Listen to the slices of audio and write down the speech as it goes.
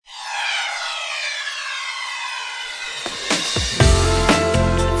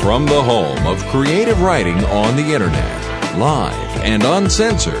From the home of creative writing on the internet, live and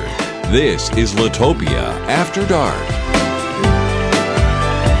uncensored, this is Litopia After Dark.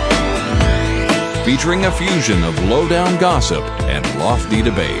 Featuring a fusion of low-down gossip and lofty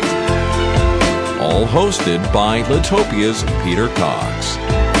debate. All hosted by Litopia's Peter Cox.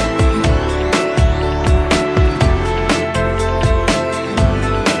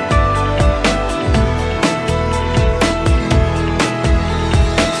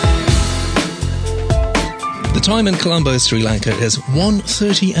 The time in Colombo, Sri Lanka is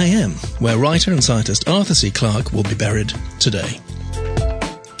 1:30 a.m, where writer and scientist Arthur C. Clarke will be buried today.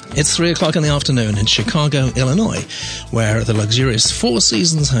 It's 3 o'clock in the afternoon in Chicago, Illinois, where at the luxurious Four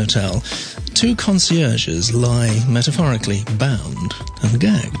Seasons Hotel, two concierges lie metaphorically bound and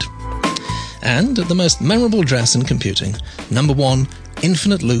gagged. And at the most memorable dress in computing, number 1,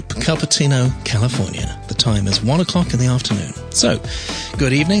 Infinite Loop, Cupertino, California. The time is 1 o'clock in the afternoon. So,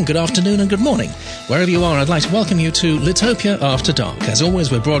 good evening, good afternoon, and good morning. Wherever you are, I'd like to welcome you to Litopia After Dark. As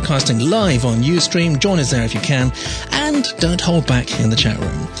always, we're broadcasting live on uStream. Join us there if you can. And don't hold back in the chat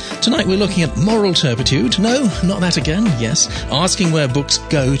room. Tonight we're looking at moral turpitude. No, not that again. Yes. Asking where books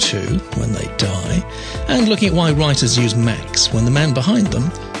go to when they die. And looking at why writers use Macs when the man behind them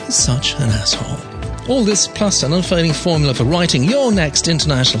is such an asshole. All this plus an unfailing formula for writing your next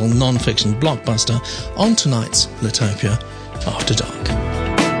international non-fiction blockbuster on tonight's Litopia After Dark.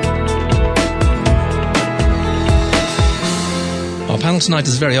 Our panel tonight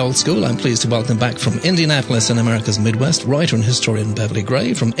is very old school. I'm pleased to welcome back from Indianapolis in America's Midwest, writer and historian Beverly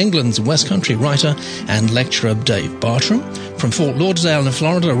Gray, from England's West Country, writer and lecturer Dave Bartram, from Fort Lauderdale in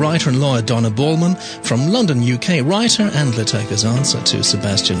Florida, writer and lawyer Donna Ballman, from London, UK, writer and Litopia's answer to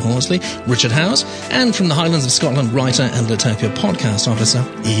Sebastian Horsley, Richard Howse, and from the Highlands of Scotland, writer and Litopia podcast officer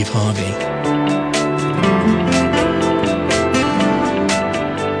Eve Harvey.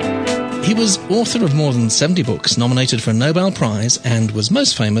 He was author of more than 70 books, nominated for a Nobel Prize, and was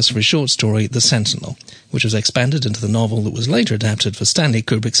most famous for his short story The Sentinel, which was expanded into the novel that was later adapted for Stanley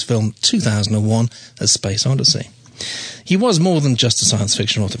Kubrick's film 2001, A Space Odyssey. He was more than just a science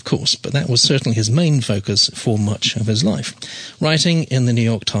fiction author, of course, but that was certainly his main focus for much of his life. Writing in the New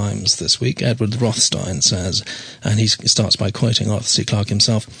York Times this week, Edward Rothstein says, and he starts by quoting Arthur C. Clarke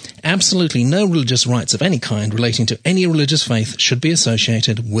himself, "Absolutely no religious rites of any kind relating to any religious faith should be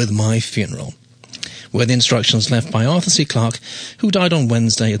associated with my funeral," were the instructions left by Arthur C. Clarke, who died on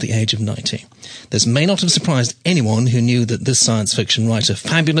Wednesday at the age of 90. This may not have surprised anyone who knew that this science fiction writer,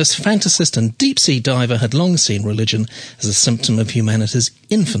 fabulous fantasist and deep-sea diver had long seen religion as a symptom of humanity's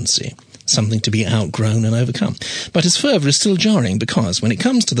infancy, something to be outgrown and overcome. But his fervour is still jarring because when it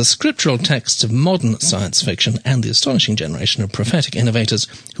comes to the scriptural texts of modern science fiction and the astonishing generation of prophetic innovators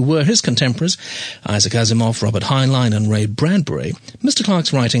who were his contemporaries, Isaac Asimov, Robert Heinlein and Ray Bradbury, Mr.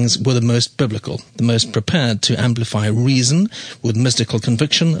 Clarke's writings were the most biblical, the most prepared to amplify reason with mystical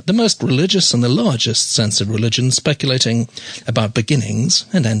conviction, the most religious and the largest sense of religion, speculating about beginnings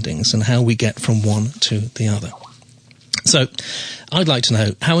and endings and how we get from one to the other. So, I'd like to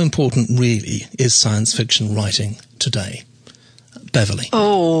know, how important really is science fiction writing today? Beverly.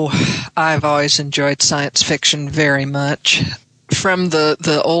 Oh, I've always enjoyed science fiction very much. From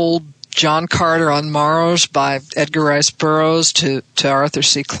the old John Carter on Mars by Edgar Rice Burroughs to Arthur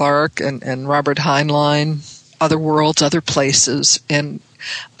C. Clarke and Robert Heinlein, Other Worlds, Other Places, and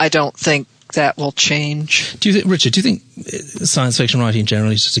I don't think that will change. Richard, do you think science fiction writing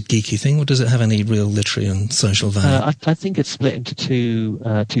generally is just a geeky thing, or does it have any real literary and social value? I think it's split into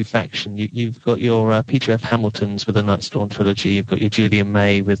two factions. You've got your Peter F. Hamiltons with the Nightstone trilogy. You've got your Julian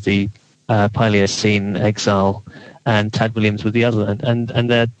May with the Paleocene Exile, and Tad Williams with the other. And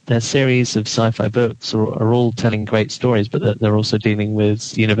their series of sci-fi books are all telling great stories, but they're also dealing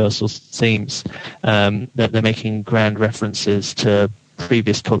with universal themes. That they're making grand references to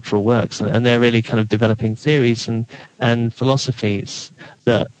previous cultural works, and they're really kind of developing theories and philosophies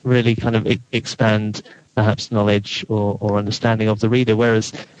that really kind of expand perhaps knowledge or understanding of the reader,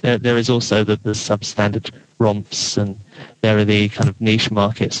 whereas there is also the substandard romps, and there are the kind of niche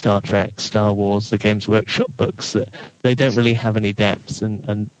market Star Trek, Star Wars, the Games Workshop books that they don't really have any depth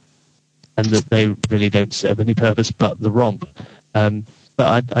and that they really don't serve any purpose but the romp.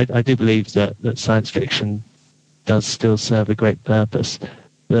 But I do believe that science fiction does still serve a great purpose,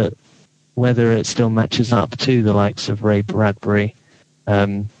 but whether it still matches up to the likes of Ray Bradbury,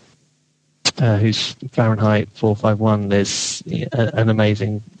 whose Fahrenheit 451 is an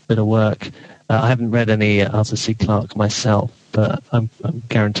amazing bit of work. I haven't read any Arthur C. Clarke myself, but I'm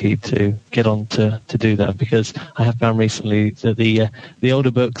guaranteed to get on to do that, because I have found recently that the older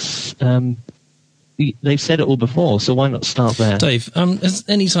books, they've said it all before, so why not start there? Dave, has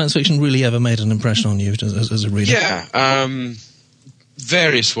any science fiction really ever made an impression on you as a reader? Yeah,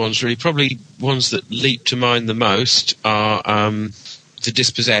 various ones really. Probably ones that leap to mind the most are The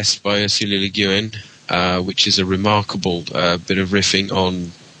Dispossessed by Ursula Le Guin, which is a remarkable bit of riffing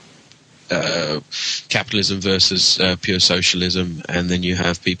on capitalism versus pure socialism, and then you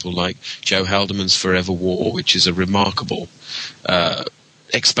have people like Joe Haldeman's Forever War, which is a remarkable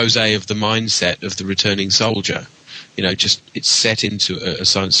expose of the mindset of the returning soldier. Just it's set into a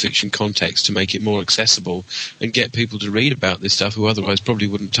science fiction context to make it more accessible and get people to read about this stuff who otherwise probably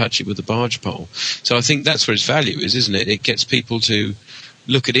wouldn't touch it with a barge pole. So I think that's where its value is, isn't it? It gets people to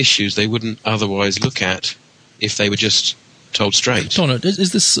look at issues they wouldn't otherwise look at if they were just told straight. Donna,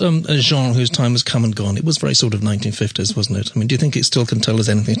 is this a genre whose time has come and gone? It was very sort of 1950s, wasn't it? I mean, do you think it still can tell us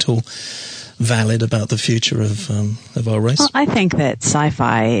anything at all valid about the future of our race? Well, I think that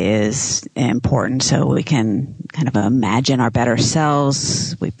sci-fi is important so we can kind of imagine our better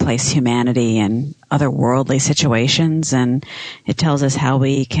selves. We place humanity in otherworldly situations, and it tells us how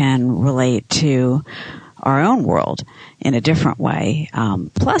we can relate to our own world in a different way.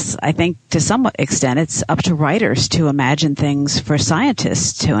 Plus, I think to some extent it's up to writers to imagine things for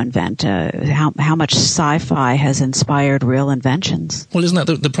scientists to invent. How much sci-fi has inspired real inventions? Well, isn't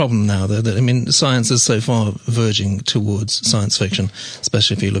that the problem now, though? That, I mean, science is so far verging towards science fiction,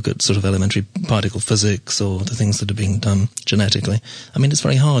 especially if you look at sort of elementary particle physics or the things that are being done genetically. I mean, it's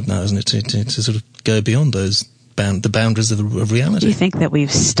very hard now, isn't it, to sort of go beyond those the boundaries of reality. Do you think that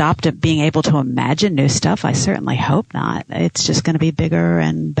we've stopped at being able to imagine new stuff? I certainly hope not. It's just going to be bigger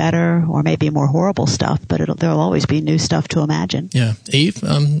and better, or maybe more horrible stuff, but there'll always be new stuff to imagine. Yeah. Eve,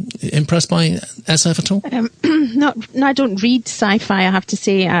 impressed by SF at all? No, I don't read sci-fi, I have to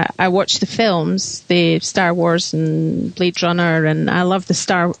say. I watch the films, the Star Wars and Blade Runner, and I love the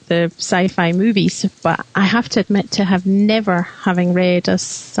sci-fi movies, but I have to admit to never having read a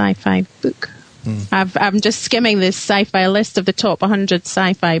sci-fi book. I'm just skimming this sci-fi list of the top 100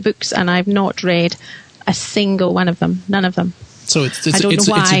 sci-fi books, and I've not read a single one of them. None of them. So it's a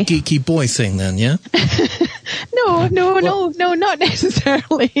geeky boy thing then, yeah? No, not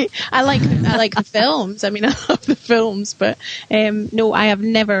necessarily. I like the films. I mean, I love the films, but no, I have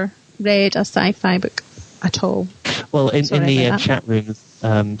never read a sci-fi book at all. Well, in the chat room,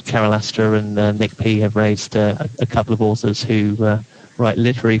 Carol Astor and Nick P have raised a couple of authors who write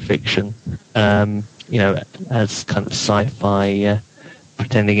literary fiction, as kind of sci-fi,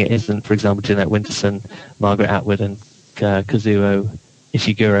 pretending it isn't. For example, Jeanette Winterson, Margaret Atwood, and Kazuo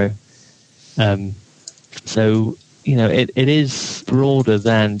Ishiguro. So, it is broader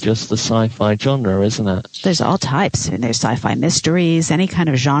than just the sci-fi genre, isn't it? There's all types. I mean, there's sci-fi mysteries, any kind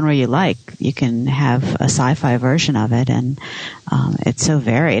of genre you like. You can have a sci-fi version of it, and it's so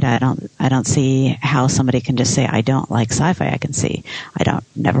varied. I don't see how somebody can just say, I don't like sci-fi. I can see I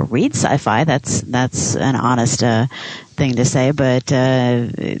never read sci-fi. That's an honest thing to say, but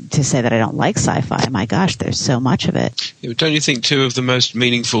to say that I don't like sci-fi, my gosh, there's so much of it. Yeah, don't you think two of the most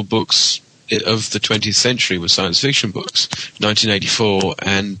meaningful books of the 20th century were science fiction books, 1984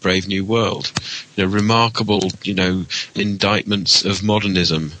 and Brave New World? Remarkable, indictments of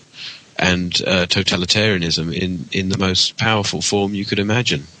modernism and totalitarianism in the most powerful form you could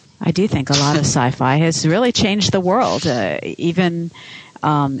imagine. I do think a lot of sci-fi has really changed the world. Even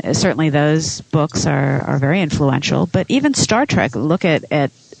certainly those books are very influential, but even Star Trek, look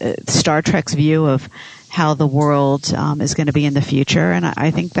at Star Trek's view of how the world is going to be in the future, and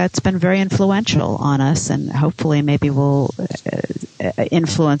I think that's been very influential on us, and hopefully maybe will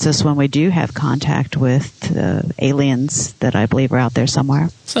influence us when we do have contact with aliens that I believe are out there somewhere.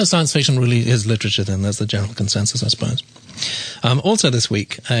 So science fiction really is literature then, that's the general consensus, I suppose. Also this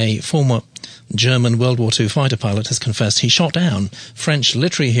week, a former German World War II fighter pilot has confessed he shot down French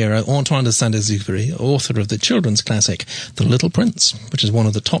literary hero Antoine de Saint-Exupéry, author of the children's classic The Little Prince, which is one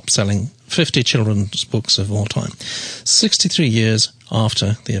of the top-selling 50 children's books of all time. 63 years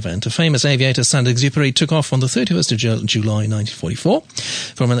after the event, a famous aviator, Saint-Exupéry, took off on the 31st of July 1944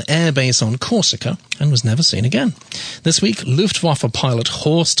 from an air base on Corsica and was never seen again. This week, Luftwaffe pilot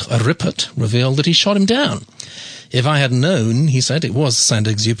Horst Rippert revealed that he shot him down. If I had known, he said, it was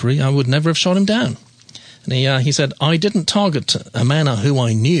Saint-Exupéry, I would never have shot him down. And he said, I didn't target a man who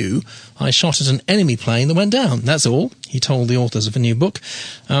I knew. I shot at an enemy plane that went down. That's all, he told the authors of a new book.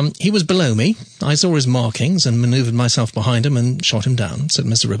 He was below me. I saw his markings and manoeuvred myself behind him and shot him down, said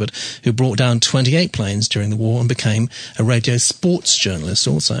Mr. Rippert, who brought down 28 planes during the war and became a radio sports journalist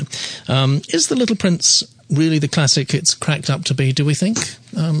also. Is The Little Prince really the classic it's cracked up to be, do we think?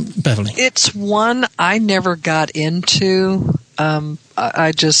 Beverly? It's one I never got into.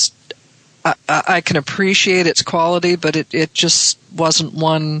 I can appreciate its quality, but it just wasn't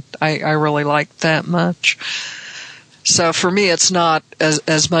one I really liked that much. So for me, it's not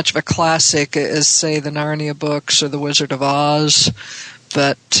as much of a classic as, say, the Narnia books or the Wizard of Oz,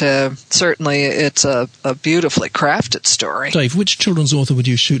 but certainly it's a beautifully crafted story. Dave, which children's author would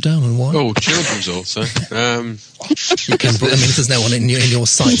you shoot down and why? Oh, children's author. You can, I mean, if there's no one in your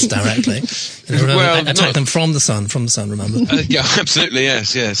sights directly. Well, attack them from the sun, remember? Yeah, absolutely,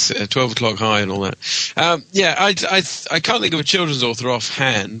 yes. 12 o'clock high and all that. I can't think of a children's author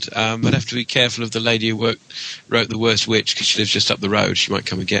offhand. I'd have to be careful of the lady who wrote The Worst Witch, because she lives just up the road. She might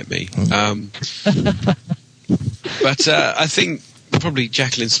come and get me. But I think probably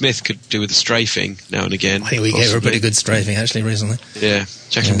Jacqueline Smith could do with a strafing now and again. I think we gave her a pretty good strafing, actually, recently. Yeah,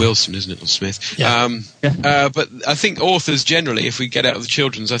 Jacqueline Wilson, isn't it, not Smith? Yeah. But I think authors generally, if we get out of the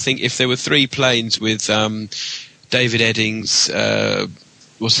children's, I think if there were 3 planes with David Eddings,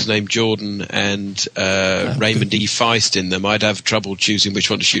 what's his name, Jordan, and Raymond E. Feist in them, I'd have trouble choosing which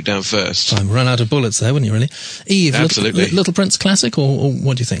one to shoot down first. Time run out of bullets there, wouldn't you, really? Eve, absolutely. Little Prince classic, or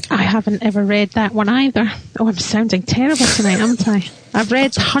what do you think? I haven't ever read that one either. Oh, I'm sounding terrible tonight, haven't I? I've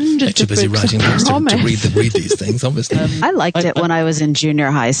read hundreds of books. Too busy writing books to read these things, obviously. I liked it when I was in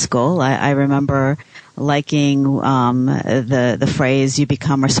junior high school. I remember liking the phrase, you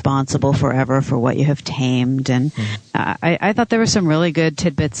become responsible forever for what you have tamed. And I thought there were some really good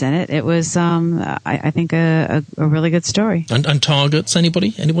tidbits in it. It was, I think, a really good story. And targets, anybody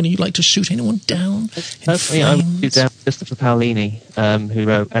you'd like to shoot anyone down? Personally, I would shoot down Christopher Paolini, who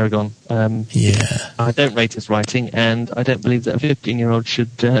wrote Aragon. I don't rate his writing, and I don't believe that a 15-year-old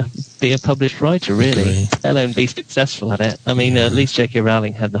should be a published writer, really, let alone be successful at it. I mean, at least J.K.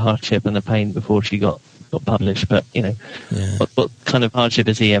 Rowling had the hardship and the pain before she got published, but, what kind of hardship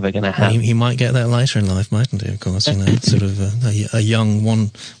is he ever going to have? He might get that later in life, mightn't he, of course, sort of a young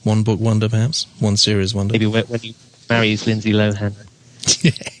one-book wonder, perhaps, one series wonder. Maybe when he marries Lindsay Lohan.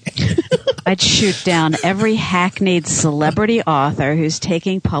 I'd shoot down every hackneyed celebrity author who's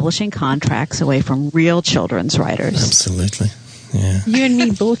taking publishing contracts away from real children's writers. Absolutely. Yeah. You and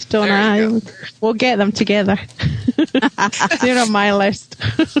me both, Donna. We'll get them together. They're on my list.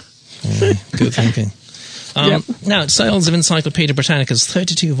 Good thinking. Now, sales of Encyclopaedia Britannica's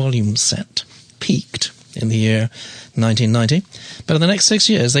 32-volume set peaked in the year 1990, but in the next 6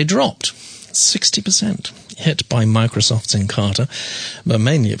 years they dropped 60%, hit by Microsoft's Encarta, but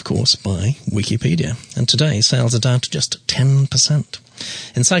mainly, of course, by Wikipedia. And today, sales are down to just 10%.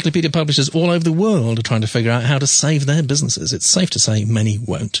 Encyclopedia publishers all over the world are trying to figure out how to save their businesses. It's safe to say many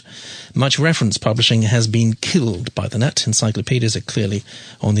won't. Much reference publishing has been killed by the net. Encyclopedias are clearly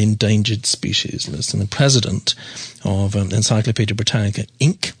on the endangered species list. And the president of Encyclopaedia Britannica,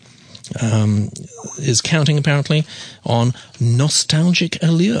 Inc., is counting, apparently, on nostalgic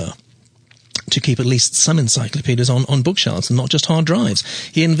allure to keep at least some encyclopedias on bookshelves and not just hard drives.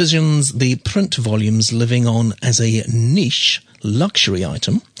 He envisions the print volumes living on as a niche luxury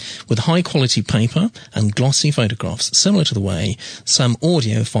item with high-quality paper and glossy photographs, similar to the way some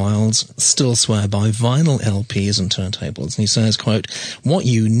audiophiles still swear by vinyl LPs and turntables. And he says, quote, "What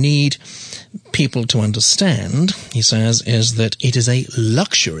you need people to understand," he says, "is that it is a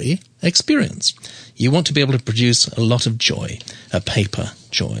luxury experience. You want to be able to produce a lot of joy, a paper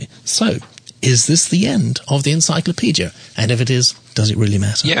joy. So, is this the end of the encyclopedia? And if it is, does it really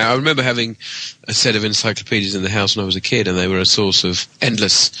matter?" Yeah, I remember having a set of encyclopedias in the house when I was a kid, and they were a source of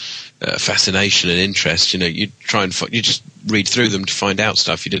endless fascination and interest. You'd try and you just read through them to find out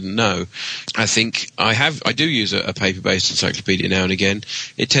stuff you didn't know. I think I do use a paper-based encyclopedia now and again.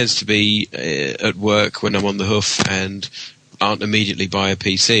 It tends to be at work when I'm on the hoof and aren't immediately by a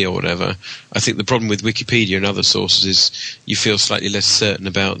PC or whatever. I think the problem with Wikipedia and other sources is you feel slightly less certain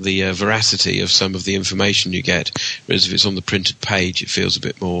about the veracity of some of the information you get, whereas if it's on the printed page, it feels a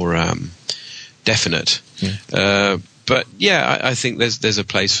bit more definite. Yeah. But yeah, I think there's a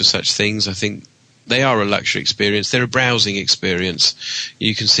place for such things. I think they are a luxury experience. They're a browsing experience.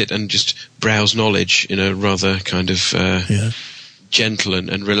 You can sit and just browse knowledge in a rather kind of gentle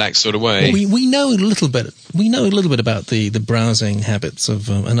and relaxed sort of way. Well, we know a little bit. We know a little bit about the browsing habits of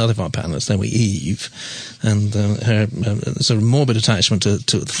another of our panelists, don't we, Eve, and her sort of morbid attachment to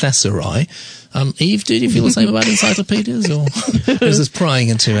thesauri. Eve, did you feel the same about encyclopedias, or is this prying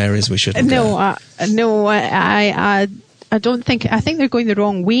into areas we shouldn't? No, I don't think. I think they're going the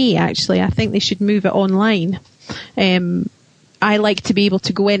wrong way. Actually, I think they should move it online. I like to be able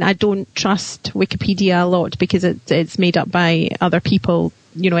to go in. I don't trust Wikipedia a lot because it's made up by other people.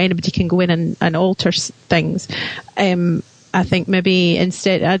 Anybody can go in and alter things. I think maybe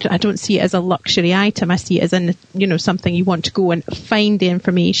instead, I don't see it as a luxury item. I see it as something you want to go and find the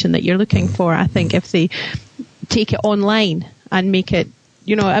information that you're looking for. I think if they take it online and make it,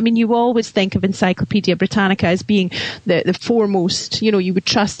 you always think of Encyclopaedia Britannica as being the foremost, you would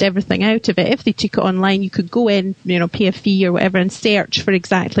trust everything out of it. If they took it online, you could go in, pay a fee or whatever and search for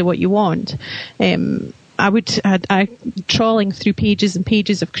exactly what you want. I trawling through pages and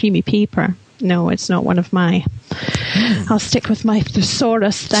pages of creamy paper. No, it's not one of my. I'll stick with my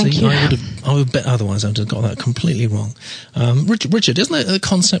thesaurus. Thank you. I would bet otherwise. I'd have got that completely wrong. Richard, isn't it the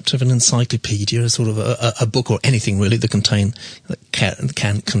concept of an encyclopedia, sort of a book or anything really that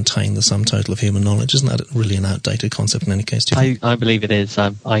can contain the sum total of human knowledge? Isn't that really an outdated concept in any case? Do you think? I believe it is.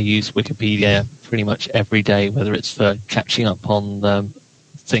 I use Wikipedia pretty much every day, whether it's for catching up on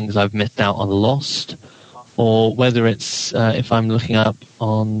things I've missed out on, lost, or whether it's if I'm looking up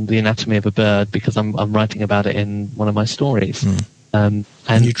on the anatomy of a bird because I'm writing about it in one of my stories. And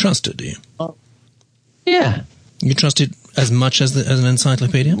you trust it, do you? Yeah. You trust it as much as an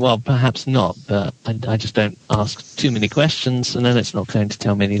encyclopedia? Well, perhaps not, but I just don't ask too many questions, and then it's not going to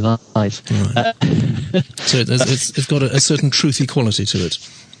tell me any lies. Right. So it's got a certain truthy quality to it.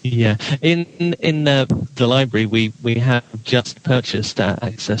 Yeah, in the library we have just purchased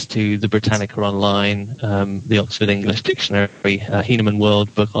access to the Britannica online, the Oxford English Dictionary, Heeneman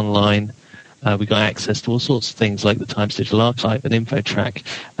World Book online. We got access to all sorts of things like the Times Digital Archive and InfoTrack,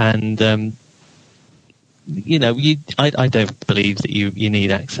 and I don't believe that you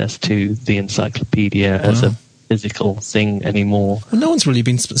need access to the encyclopedia as a physical thing anymore. Well, no one's really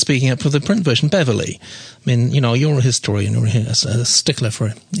been speaking up for the print version. Beverly, I mean, you're a historian, you're a stickler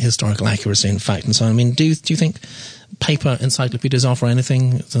for historical accuracy and fact and so on. I mean, do you think paper encyclopedias offer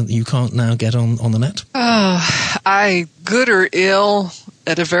anything that you can't now get on the net? Good or ill,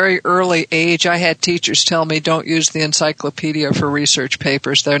 at a very early age, I had teachers tell me don't use the encyclopedia for research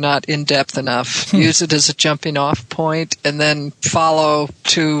papers. They're not in-depth enough. Use it as a jumping-off point and then follow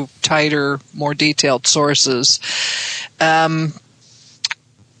to tighter, more detailed sources. I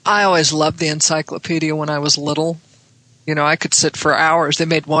always loved the encyclopedia when I was little. I could sit for hours. They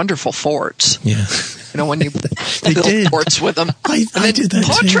made wonderful forts. Yeah. When you build forts with them. I did that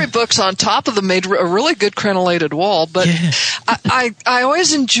poetry too. books on top of them made a really good crenellated wall. But yeah. I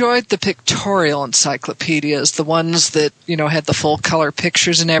always enjoyed the pictorial encyclopedias, the ones that, had the full color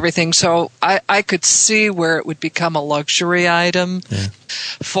pictures and everything. So I could see where it would become a luxury item. Yeah.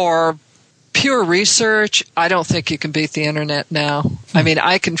 For pure research, I don't think you can beat the internet now. I mean,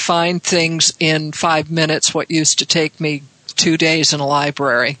 I can find things in 5 minutes what used to take me 2 days in a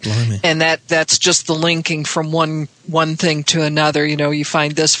library. Blimey. And that's just the linking from one thing to another. You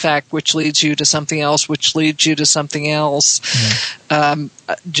find this fact which leads you to something else, which leads you to something else. Yeah.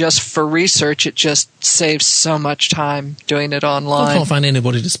 Just for research, it just saves so much time doing it online. I can't find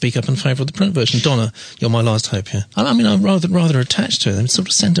anybody to speak up in favour of the print version. Donna, you're my last hope here. I mean, I'm rather attached to them. It's sort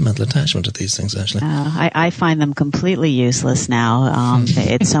of sentimental attachment to these things, actually. I find them completely useless now.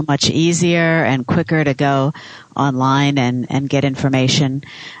 It's so much easier and quicker to go online and get information.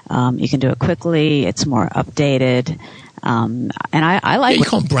 You can do it quickly. It's more updated. And I like... Yeah, you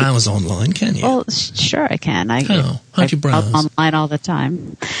can't browse online, can you? Well, sure I can. How do you browse? Online all the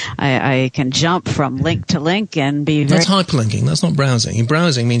time. I can jump from link to link and be very... That's hyperlinking. That's not browsing.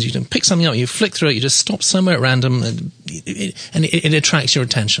 Browsing means you can pick something up, you flick through it, you just stop somewhere at random, and it attracts your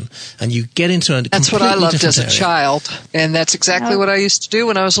attention. And you get into a That's what I loved as a child. And that's exactly what I used to do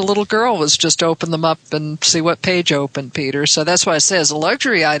when I was a little girl, was just open them up and see what page opened, Peter. So that's why I say as a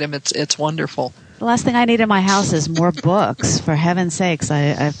luxury item, it's wonderful. The last thing I need in my house is more books. For heaven's sakes,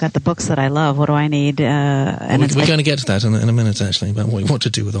 I've got the books that I love. What do I need? We're going to get to that in a minute, actually, about what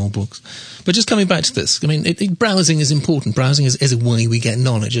to do with old books. But just coming back to this, I mean, browsing is important. Browsing is a way we get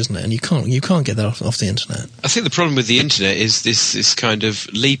knowledge, isn't it? And you can't get that off the internet. I think the problem with the internet is this kind of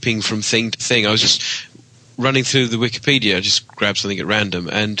leaping from thing to thing. I was just running through the Wikipedia, I just grab something at random,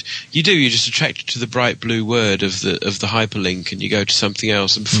 and you're just attracted to the bright blue word of the hyperlink, and you go to something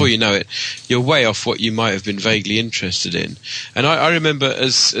else, and before you know it, you're way off what you might have been vaguely interested in. And I remember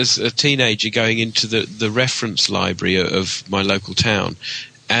as a teenager going into the reference library of my local town,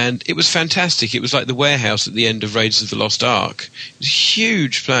 and it was fantastic. It was like the warehouse at the end of Raiders of the Lost Ark. It was a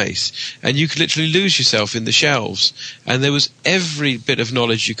huge place, and you could literally lose yourself in the shelves. And there was every bit of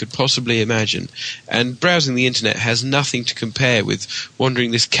knowledge you could possibly imagine. And browsing the internet has nothing to compare with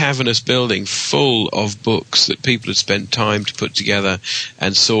wandering this cavernous building full of books that people had spent time to put together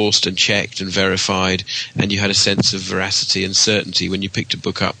and sourced and checked and verified. And you had a sense of veracity and certainty when you picked a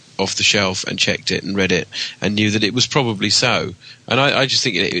book up off the shelf and checked it and read it and knew that it was probably so. And I just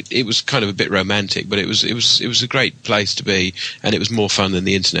think it was kind of a bit romantic, but it was a great place to be, and it was more fun than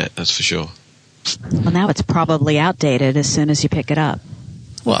the internet, that's for sure. Well, now it's probably outdated as soon as you pick it up.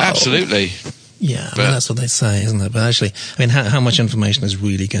 Well, absolutely. Yeah, I mean, that's what they say, isn't it? But actually, I mean, how much information is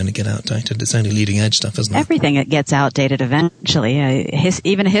really going to get outdated? It's only leading edge stuff, isn't it? Everything gets outdated eventually.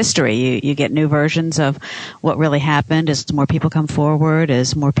 Even history, you get new versions of what really happened as more people come forward,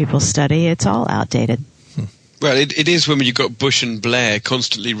 as more people study. It's all outdated. Well, it is when you've got Bush and Blair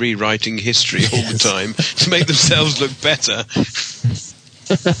constantly rewriting history all the time to make themselves look better.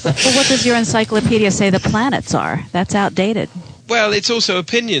 Well, what does your encyclopedia say the planets are? That's outdated. Well, it's also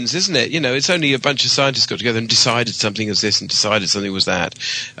opinions, isn't it? You know, it's only a bunch of scientists got together and decided something was this and decided something was that.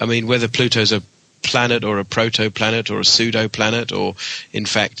 I mean, whether Pluto's a planet or a proto-planet or a pseudo-planet or, in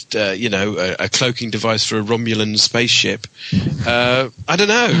fact, a cloaking device for a Romulan spaceship, I don't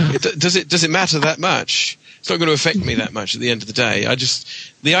know. Does it matter that much? It's not going to affect me that much at the end of the day.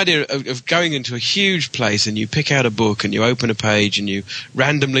 The idea of going into a huge place and you pick out a book and you open a page and you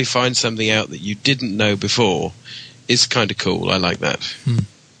randomly find something out that you didn't know before is kind of cool. I like that.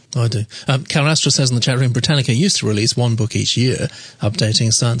 I do. Carol Astra says in the chat room, Britannica used to release one book each year,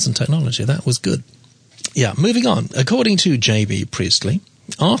 updating science and technology. That was good. Yeah, moving on. According to J.B. Priestley,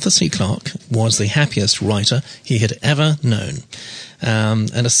 Arthur C. Clarke was the happiest writer he had ever known.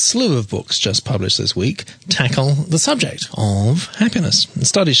 And a slew of books just published this week tackle the subject of happiness. And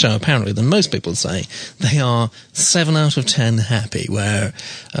studies show apparently that most people say they are 7 out of 10 happy, where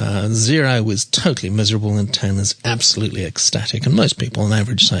 0 is totally miserable and 10 is absolutely ecstatic. And most people on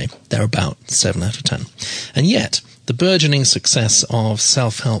average say they're about 7 out of 10. And yet, the burgeoning success of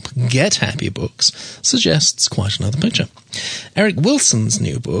self-help get-happy books suggests quite another picture. Eric Wilson's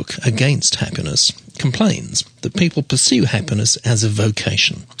new book, Against Happiness, complains that people pursue happiness as a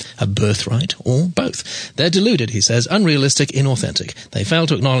vocation, a birthright, or both. They're deluded, he says, unrealistic, inauthentic. They fail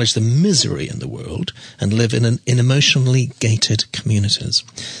to acknowledge the misery in the world and live in emotionally gated communities.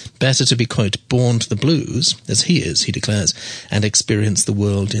 Better to be, quote, born to the blues, as he is, he declares, and experience the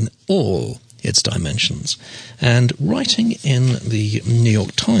world in all its dimensions. And writing in the New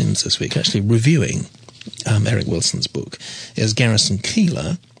York Times this week, actually reviewing Eric Wilson's book, is Garrison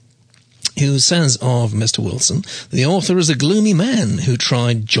Keillor, who says of Mr. Wilson, the author is a gloomy man who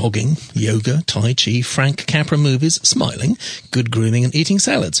tried jogging, yoga, Tai Chi, Frank Capra movies, smiling, good grooming and eating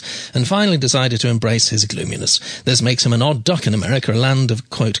salads, and finally decided to embrace his gloominess. This makes him an odd duck in America, a land of,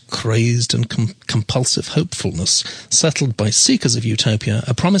 quote, crazed and compulsive hopefulness, settled by seekers of utopia,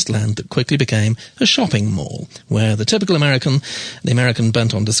 a promised land that quickly became a shopping mall, where the typical American, the American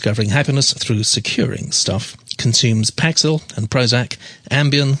bent on discovering happiness through securing stuff, consumes Paxil and Prozac,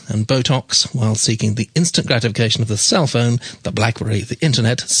 Ambien and Botox while seeking the instant gratification of the cell phone, the BlackBerry, the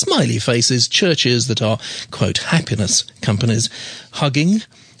internet, smiley faces, churches that are, quote, happiness companies, hugging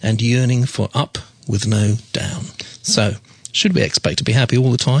and yearning for up with no down. So, should we expect to be happy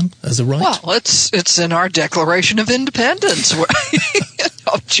all the time as a right? Well, it's in our Declaration of Independence.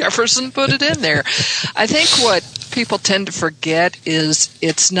 Jefferson put it in there. I think what people tend to forget is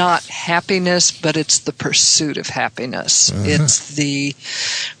it's not happiness, but it's the pursuit of happiness. Uh-huh. It's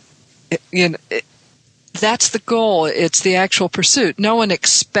that's the goal. It's the actual pursuit. No one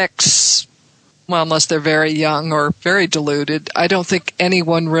expects, well, unless they're very young or very deluded, I don't think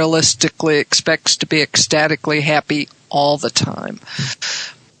anyone realistically expects to be ecstatically happy all the time.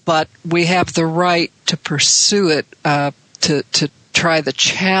 But we have the right to pursue it, to try the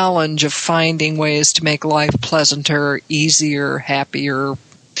challenge of finding ways to make life pleasanter, easier, happier.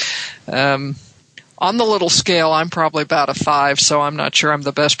 On the little scale, I'm probably about a 5, so I'm not sure I'm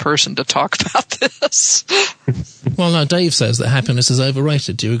the best person to talk about this. Well, no, Dave says that happiness is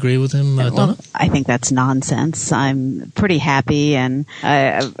overrated. Do you agree with him, Donna? I think that's nonsense. I'm pretty happy, and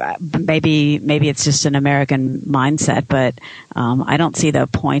maybe it's just an American mindset, but I don't see the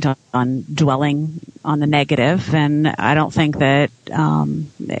point on dwelling on the negative, and I don't think that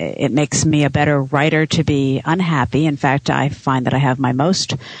it makes me a better writer to be unhappy. In fact, I find that I have my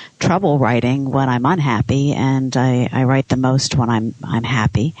most trouble writing when I'm unhappy, and I write the most when I'm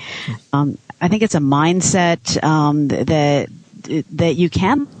happy. I think it's a mindset that you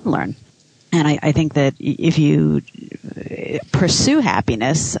can learn. And I think that if you pursue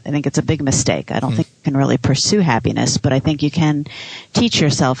happiness, I think it's a big mistake. I don't think you can really pursue happiness, but I think you can teach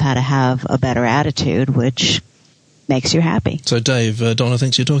yourself how to have a better attitude, which makes you happy. So, Dave, Donna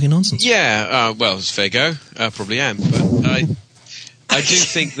thinks you're talking nonsense. Yeah, well, it's fair go. I probably am. But I do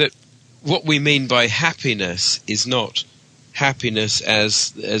think that what we mean by happiness is not happiness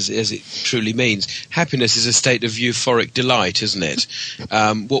as it truly means. Happiness is a state of euphoric delight, isn't it?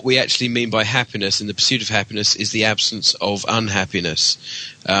 What we actually mean by happiness and the pursuit of happiness is the absence of unhappiness,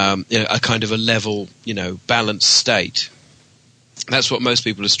 a kind of a level, balanced state. That's what most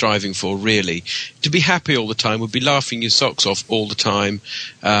people are striving for, really. To be happy all the time would be laughing your socks off all the time,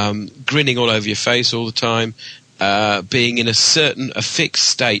 grinning all over your face all the time, being in a fixed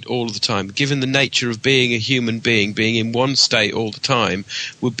state all the time. Given the nature of being a human being in one state all the time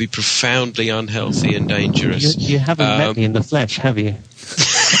would be profoundly unhealthy and dangerous. You haven't met me in the flesh, have you?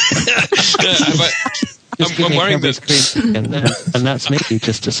 I'm worrying that, and that's me you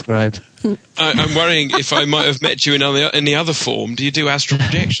just described. I'm worrying if I might have met you in any other form. Do you do astral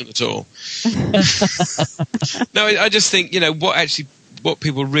projection at all? No, I just think what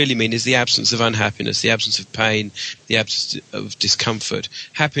people really mean is the absence of unhappiness, the absence of pain, the absence of discomfort.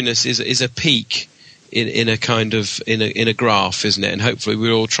 Happiness is a peak in a kind of in a graph, isn't it? And hopefully we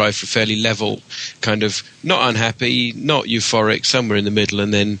all try for fairly level, kind of not unhappy, not euphoric, somewhere in the middle,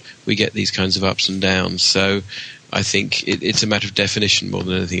 and then we get these kinds of ups and downs. So I think it's a matter of definition more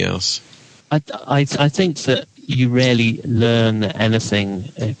than anything else. I think that you rarely learn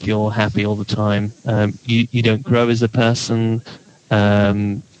anything if you're happy all the time. You don't grow as a person.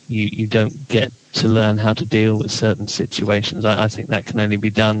 You don't get to learn how to deal with certain situations. I think that can only be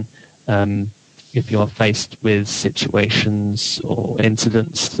done if you're faced with situations or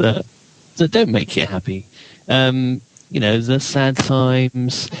incidents that don't make you happy. The sad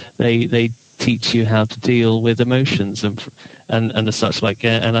times, they teach you how to deal with emotions and the such like.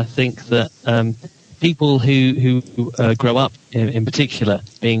 And I think that people who grow up, in particular,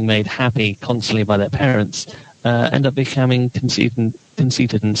 being made happy constantly by their parents, end up becoming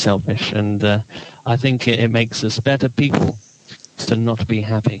conceited and selfish. And I think it makes us better people to not be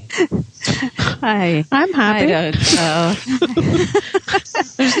happy. I'm happy. I don't know.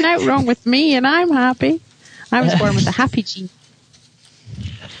 There's no wrong with me, and I'm happy. I was born with a happy gene.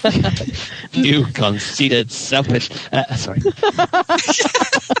 You conceited, selfish. Sorry.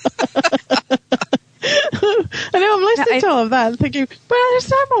 I know, I'm listening to all of that and thinking, well,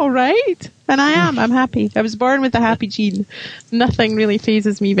 I'm all right. And I am. I'm happy. I was born with a happy gene. Nothing really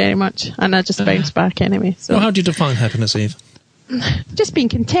phases me very much. And I just bounce back anyway. So. Well, how do you define happiness, Eve? Just being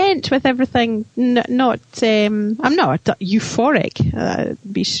content with everything. I'm not euphoric. I'd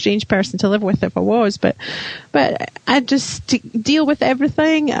be a strange person to live with if I was. But I just deal with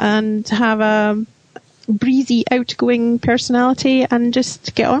everything and have a breezy, outgoing personality and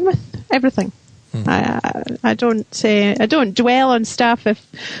just get on with everything. I don't dwell on stuff. If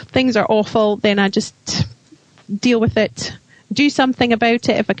things are awful, then I just deal with it. Do something about it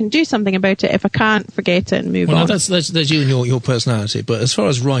if I can do something about it. If I can't, forget it and move on. Well, that's you and your personality. But as far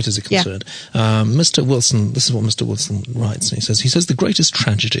as writers are concerned, Mr. Wilson, this is what Mr. Wilson writes. He says the greatest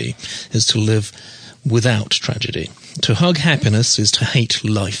tragedy is to live without tragedy. To hug happiness is to hate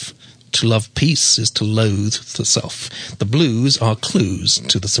life. To love peace is to loathe the self. The blues are clues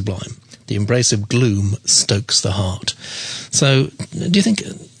to the sublime. The embrace of gloom stokes the heart. So, do you think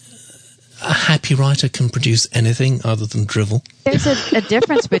a happy writer can produce anything other than drivel? There's a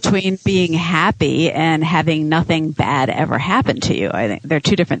difference between being happy and having nothing bad ever happen to you. I think they're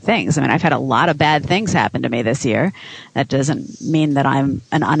two different things. I mean, I've had a lot of bad things happen to me this year. That doesn't mean that I'm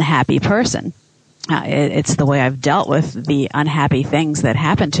an unhappy person. It's the way I've dealt with the unhappy things that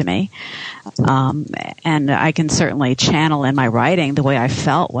happened to me. And I can certainly channel in my writing the way I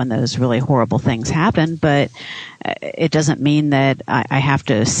felt when those really horrible things happened, but it doesn't mean that I have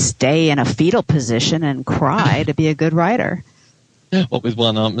to stay in a fetal position and cry to be a good writer. What with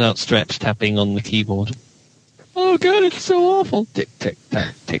one arm outstretched, tapping on the keyboard. Oh God, it's so awful. Tick, tick,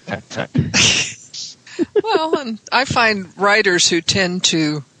 tack, tick, tack, tack. Well, and I find writers who tend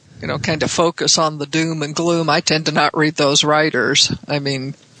to kind of focus on the doom and gloom, I tend to not read those writers. I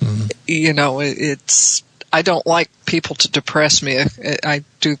mean, I don't like people to depress me. I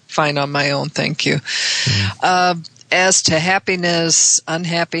do fine on my own, thank you. As to happiness,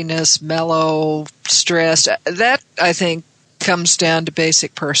 unhappiness, mellow, stressed, that I think comes down to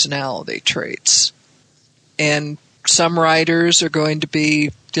basic personality traits. And some writers are going to be,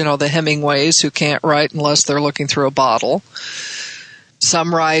 the Hemingways who can't write unless they're looking through a bottle.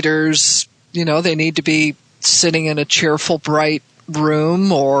 Some writers, they need to be sitting in a cheerful, bright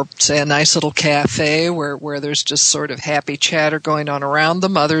room or, say, a nice little cafe where there's just sort of happy chatter going on around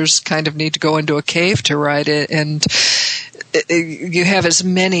them. Others kind of need to go into a cave to write it. And you have as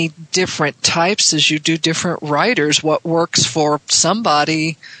many different types as you do different writers. What works for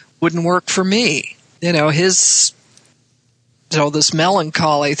somebody wouldn't work for me. This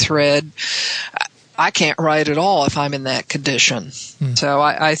melancholy thread, I can't write at all if I'm in that condition. So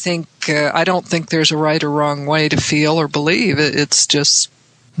I think I don't think there's a right or wrong way to feel or believe. It's just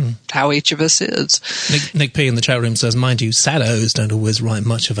how each of us is. Nick P in the chat room says, mind you, saddos don't always write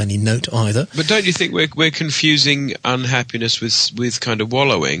much of any note either. But don't you think we're confusing unhappiness with kind of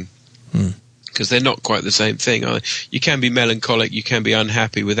wallowing? Because they're not quite the same thing. You can be melancholic, you can be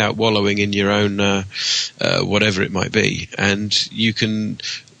unhappy without wallowing in your own whatever it might be. And you can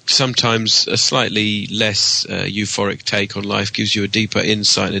sometimes a slightly less euphoric take on life gives you a deeper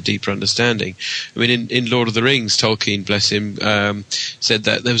insight and a deeper understanding. I mean, in Lord of the Rings, Tolkien, bless him, said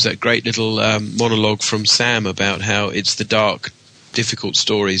that there was that great little monologue from Sam about how it's the dark, difficult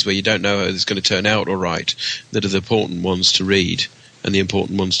stories where you don't know how it's going to turn out all right that are the important ones to read and the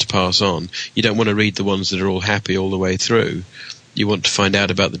important ones to pass on. You don't want to read the ones that are all happy all the way through. You want to find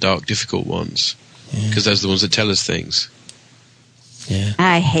out about the dark, difficult ones, because those are the ones that tell us things. Yeah.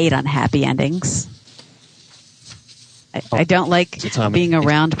 I hate unhappy endings. I don't like being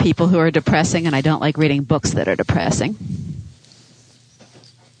around people who are depressing, and I don't like reading books that are depressing.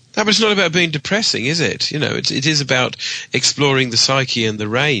 No, but it's not about being depressing, is it? You know, it is about exploring the psyche and the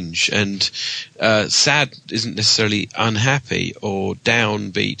range. And sad isn't necessarily unhappy, or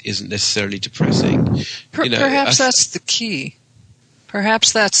downbeat isn't necessarily depressing. Perhaps that's the key.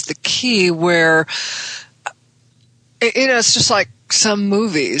 Perhaps that's the key where, it's just like some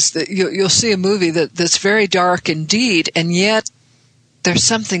movies that you'll see a movie that's very dark indeed, and yet there's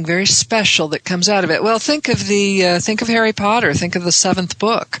something very special that comes out of it. Well, think of Harry Potter. Think of the 7th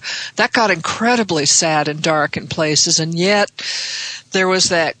book. That got incredibly sad and dark in places, and yet there was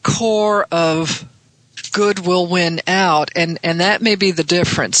that core of good will win out, and that may be the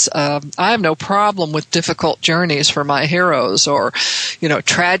difference. I have no problem with difficult journeys for my heroes, or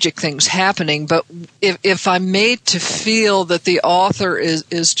tragic things happening, but if I'm made to feel that the author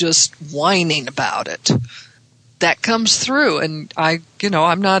is just whining about it, that comes through, and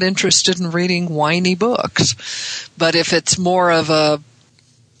I'm not interested in reading whiny books. But if it's more of a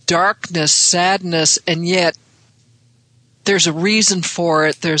darkness, sadness, and yet there's a reason for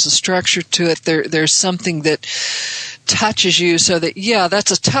it, there's a structure to it, there's something that touches you, so that,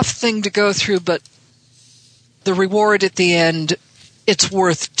 that's a tough thing to go through, but the reward at the end, it's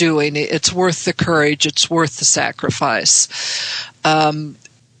worth doing. It's worth the courage. It's worth the sacrifice.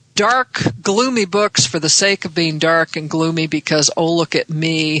 Dark, gloomy books for the sake of being dark and gloomy because, oh, look at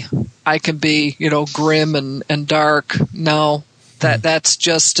me, I can be, grim and dark. No, that's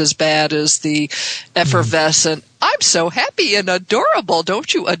just as bad as the effervescent, I'm so happy and adorable,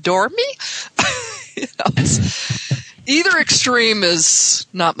 don't you adore me? Either extreme is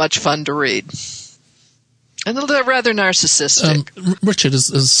not much fun to read. And they're rather narcissistic. Richard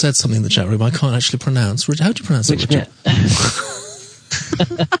has said something in the chat room I can't actually pronounce. How do you pronounce it, Richard?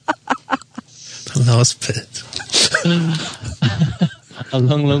 The last bit. A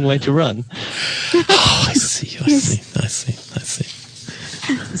long, long way to run. Oh, I see.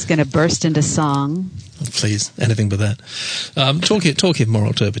 He's going to burst into song. Oh, please, anything but that. Talking of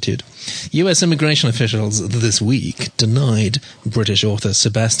moral turpitude, U.S. immigration officials this week denied British author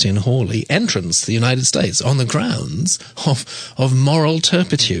Sebastian Horsley entrance to the United States on the grounds of moral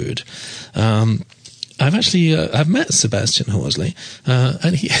turpitude. I've met Sebastian Horsley,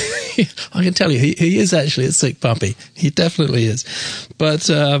 and he I can tell you, he is actually a sick puppy. He definitely is. But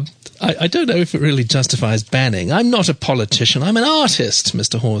I don't know if it really justifies banning. I'm not a politician. I'm an artist,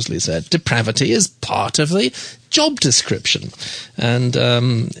 Mr. Horsley said. Depravity is part of the job description. And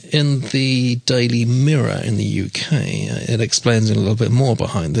in the Daily Mirror in the UK, it explains a little bit more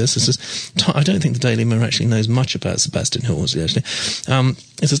behind this. It says, I don't think the Daily Mirror actually knows much about Sebastian Horsley, actually.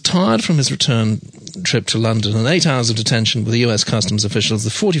 It says, tired from his return trip to London and 8 hours of detention with the US customs officials, the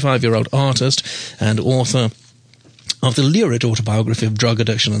 45-year-old artist and author of the lurid autobiography of drug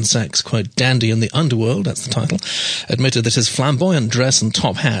addiction and sex, quote, Dandy in the Underworld, that's the title, admitted that his flamboyant dress and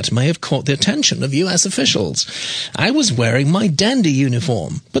top hat may have caught the attention of US officials. I was wearing my dandy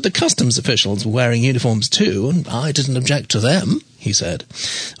uniform, but the customs officials were wearing uniforms too, and I didn't object to them, he said.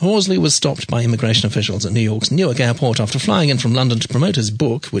 Horsley was stopped by immigration officials at New York's Newark airport after flying in from London to promote his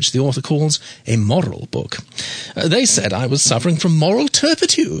book, which the author calls a moral book. They said I was suffering from moral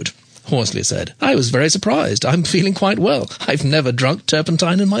turpitude. Horsley said, I was very surprised. I'm feeling quite well. I've never drunk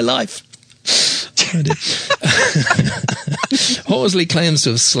turpentine in my life. Horsley claims to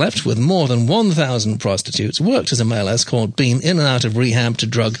have slept with more than 1,000 prostitutes, worked as a male escort, been in and out of rehab to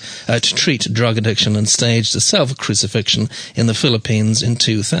treat drug addiction, and staged a self-crucifixion in the Philippines in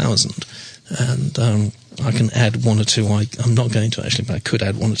 2000. And I can add one or two. I'm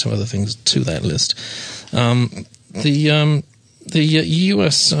The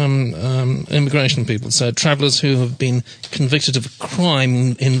US immigration people said travellers who have been convicted of a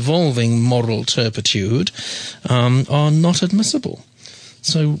crime involving moral turpitude are not admissible.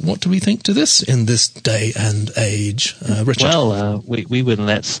 So what do we think to this in this day and age, Richard? Well, we wouldn't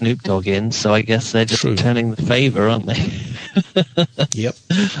let Snoop Dogg in, so I guess they're just returning the favour, aren't they? Yep.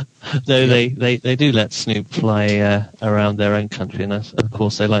 No, they do let Snoop fly around their own country, and of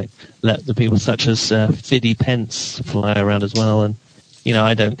course they let the people such as Fiddy Pence fly around as well. And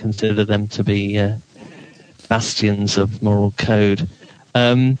I don't consider them to be bastions of moral code.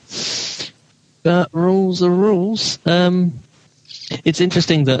 But rules are rules. It's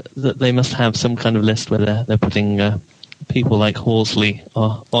interesting that they must have some kind of list where they're putting people like Horsley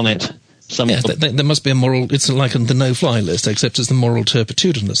on it. There must be a moral. It's like the no-fly list, except it's the moral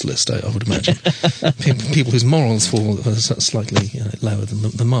turpitudinous list. I would imagine people whose morals fall slightly lower than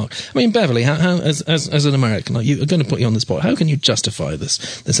the mark. I mean, Beverly, how as an American, you are going to put you on the spot. How can you justify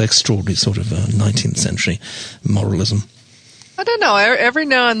this extraordinary sort of 19th century moralism? I don't know. Every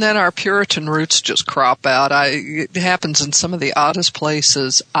now and then our Puritan roots just crop out. It happens in some of the oddest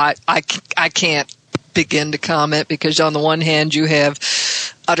places. I can't begin to comment because on the one hand you have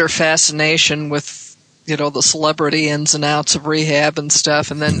utter fascination with the celebrity ins and outs of rehab and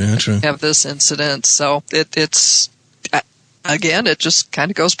stuff, and then you have this incident. So it's again, it just kind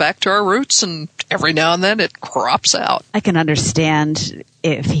of goes back to our roots, and every now and then it crops out. I can understand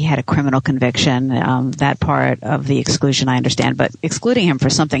if he had a criminal conviction, that part of the exclusion I understand, but excluding him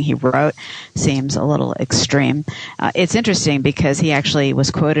for something he wrote seems a little extreme. It's interesting because he actually was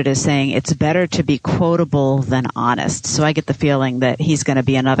quoted as saying, it's better to be quotable than honest. So I get the feeling that he's going to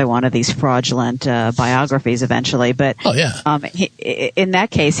be another one of these fraudulent biographies eventually. But in that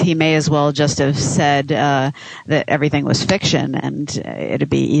case, he may as well just have said that everything was fiction and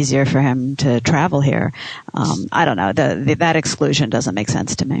it'd be easier for him to travel here. I don't know. That exclusion doesn't make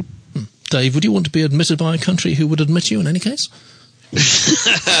sense to me. Dave, would you want to be admitted by a country who would admit you in any case?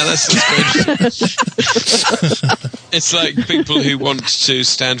 That's it's like people who want to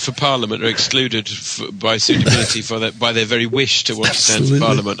stand for Parliament are excluded by suitability by their very wish to want to stand for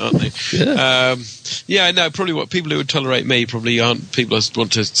Parliament, aren't they? Yeah. I know. Probably what people who would tolerate me probably aren't people I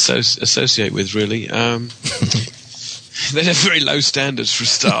want to associate with. Really, they have very low standards for a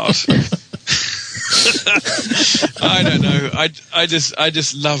start. I don't know. I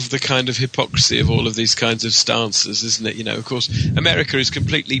just love the kind of hypocrisy of all of these kinds of stances, isn't it? Of course, America is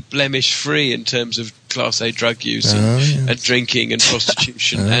completely blemish-free in terms of Class A drug use and drinking and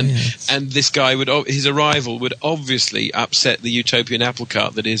prostitution, and this guy his arrival would obviously upset the utopian apple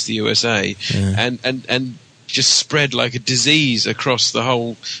cart that is the USA, and just spread like a disease across the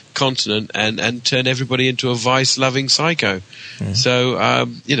whole continent and turn everybody into a vice-loving psycho. So, I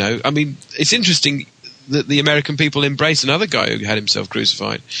mean, it's interesting that the American people embrace another guy who had himself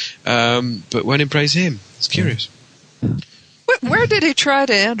crucified, but won't embrace him. It's curious. Where did he try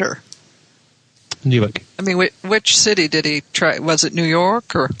to enter? New York. I mean, which city did he try? Was it New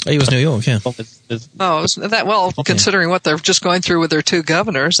York or? He was New York, yeah. Considering what they're just going through with their two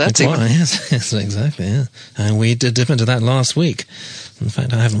governors, that's yes, exactly, yeah. And we did dip into that last week. In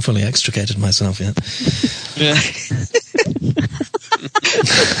fact, I haven't fully extricated myself yet. Yeah.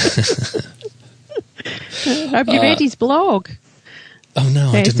 Have you read his blog? Oh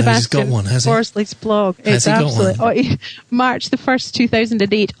no, I didn't know he's got one, has he? Horsley's blog. It's absolutely March the 1st,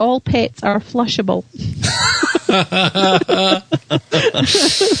 2008. All pets are flushable.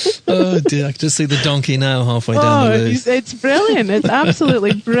 Oh dear, I can just see the donkey now halfway down the list. It's brilliant. It's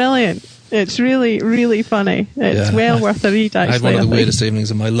absolutely brilliant. It's really, really funny. It's well worth a read, actually. I had one of the weirdest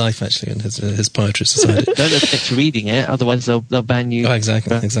evenings of my life, actually, in his poetry society. Don't admit to reading it, otherwise they'll ban you. Oh,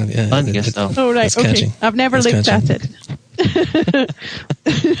 exactly. Yeah. Finding yourself. Oh, right, okay. Catching. I've never looked at it.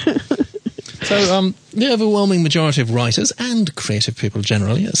 So, the overwhelming majority of writers and creative people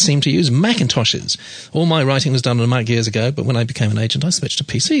generally seem to use Macintoshes. All my writing was done on a Mac years ago, but when I became an agent, I switched to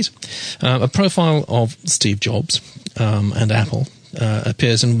PCs. A profile of Steve Jobs and Apple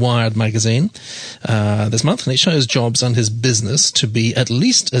appears in Wired magazine this month, and it shows Jobs and his business to be at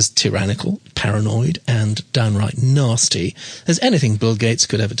least as tyrannical, paranoid, and downright nasty as anything Bill Gates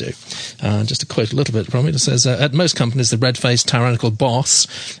could ever do. Just to quote a little bit from it, it says, at most companies, the red-faced tyrannical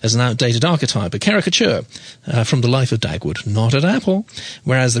boss is an outdated archetype, a caricature from the life of Dagwood, not at Apple.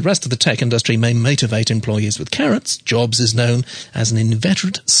 Whereas the rest of the tech industry may motivate employees with carrots, Jobs is known as an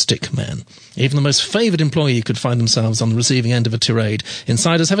inveterate stick man. Even the most favoured employee could find themselves on the receiving end of a tirade.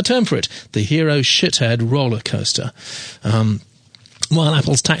 Insiders have a term for it, the hero shithead roller coaster. While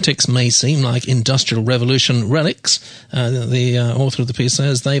Apple's tactics may seem like Industrial Revolution relics, the author of the piece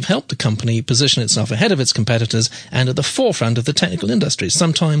says they've helped the company position itself ahead of its competitors and at the forefront of the technical industry.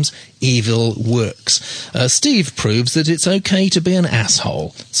 Sometimes evil works. Steve proves that it's okay to be an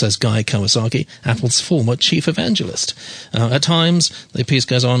asshole, says Guy Kawasaki, Apple's former chief evangelist. At times, the piece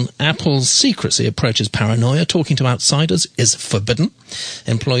goes on, Apple's secrecy approaches paranoia. Talking to outsiders is forbidden.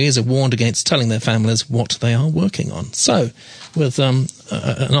 Employees are warned against telling their families what they are working on. So, with an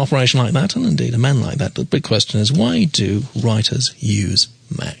operation like that, and indeed a man like that, the big question is, why do writers use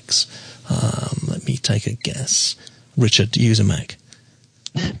Macs? Let me take a guess. Richard, do you use a Mac?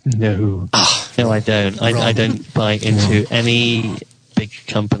 No. No, I don't. I don't buy into any big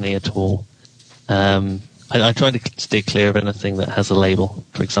company at all. I try to stay clear of anything that has a label.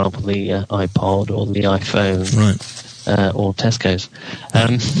 For example, the iPod or the iPhone. Right. Or Tesco's,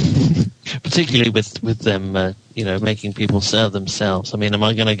 particularly with them, making people serve themselves. I mean, am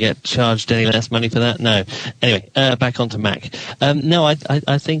I going to get charged any less money for that? No. Anyway, back onto Mac. No, I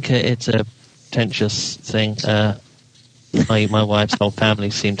think it's a pretentious thing. My wife's whole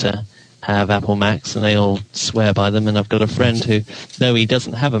family seem to have Apple Macs, and they all swear by them. And I've got a friend who, though he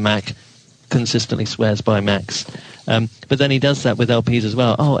doesn't have a Mac, consistently swears by Macs. But then he does that with LPs as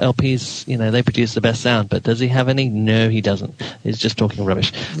well. Oh, LPs, they produce the best sound, but does he have any? No, he doesn't. He's just talking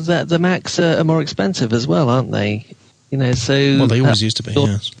rubbish. The Macs are more expensive as well, aren't they? So... Well, they always used to be,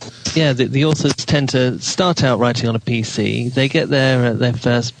 yes. Yeah, the authors tend to start out writing on a PC. They get their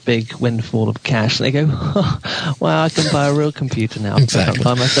first big windfall of cash, and they go, oh, wow, I can buy a real computer now. Exactly. I can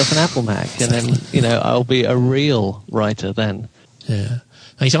buy myself an Apple Mac, and then, I'll be a real writer then. Yeah.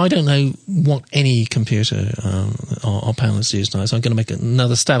 So I don't know what any computer our panelists use now, so I'm going to make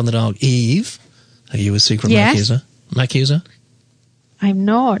another stab in the dark. Eve, are you a secret Mac user? Mac user? I'm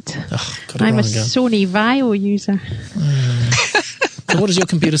not. Oh, I'm a Sony Vaio user. So what does your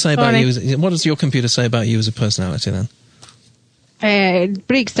computer say about you? What does your computer say about you as a personality then? It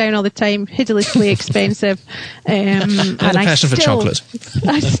breaks down all the time, hideously expensive. And a passion for chocolate.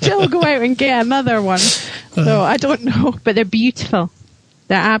 I still go out and get another one. So I don't know, but they're beautiful.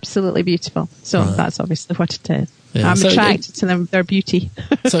 They're absolutely beautiful. So that's obviously what it is. Yeah. I'm attracted to them, their beauty.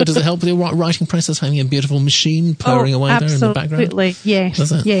 So does it help with your writing process, having a beautiful machine purring away there in the background? Absolutely,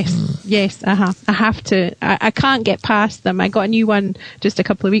 yes. I have to. I can't get past them. I got a new one just a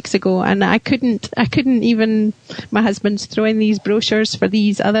couple of weeks ago, and I couldn't even. My husband's throwing these brochures for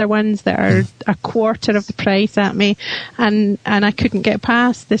these other ones that are a quarter of the price at me, and I couldn't get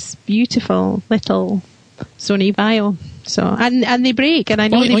past this beautiful little Sony Vaio. So and they break, and I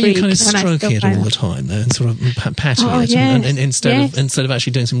know they break. You kind of stroking it all the time, though, and sort of patting it, and instead of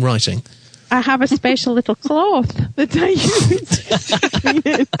actually doing some writing. I have a special little cloth that I use.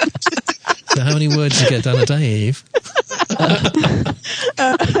 So how many words do you get done a day, Eve?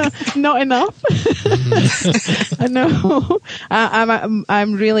 Not enough. I know.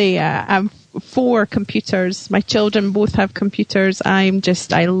 I'm really. I'm 4 computers. My children both have computers. I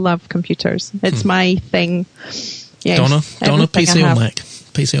love computers. It's my thing. Yes, Donna, PC or Mac?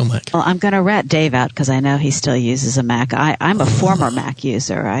 PC or Mac? Well, I'm going to rat Dave out because I know he still uses a Mac. I'm a former Mac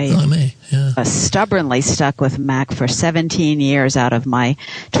user. I stubbornly stuck with Mac for 17 years out of my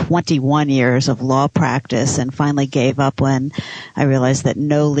 21 years of law practice, and finally gave up when I realized that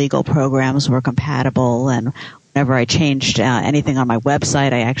no legal programs were compatible. And whenever I changed anything on my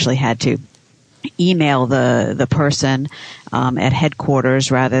website, I actually had to email the person at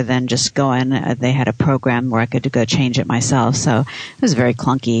headquarters rather than just go in. They had a program where I could go change it myself, so it was very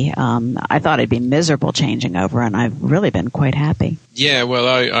clunky. I thought it'd be miserable changing over, and I've really been quite happy. Yeah, well,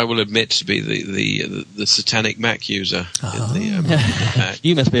 I will admit to be the satanic Mac user. Mac.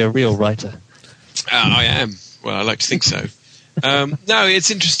 You must be a real writer. I am. Well, I like to think so. No,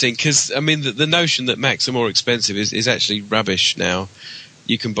 it's interesting because, I mean, the notion that Macs are more expensive is actually rubbish now.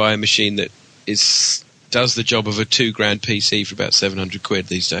 You can buy a machine that does the job of a $2,000 PC for about 700 quid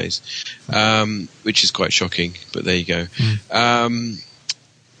these days, which is quite shocking, but there you go.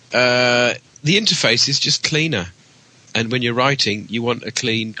 The interface is just cleaner, and when you're writing, you want a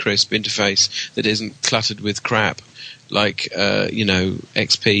clean, crisp interface that isn't cluttered with crap like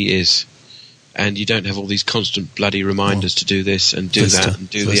XP is. And you don't have all these constant bloody reminders to do this and do that and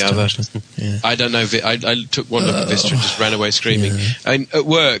do the other. Yeah. I don't know. I took one look at Vista and just ran away screaming. Yeah. And at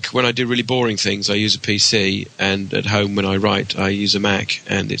work, when I do really boring things, I use a PC, and at home, when I write, I use a Mac.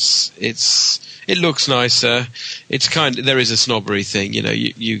 And it looks nicer. There is a snobbery thing.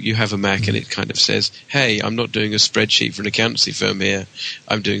 You have a Mac, and it kind of says, "Hey, I'm not doing a spreadsheet for an accountancy firm here.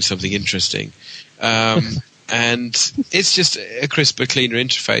 I'm doing something interesting." And it's just a crisper, cleaner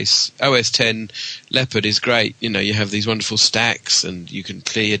interface. OS 10 Leopard is great. You know, you have these wonderful stacks, and you can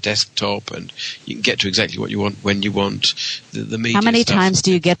clear your desktop, and you can get to exactly what you want when you want. The media. How many times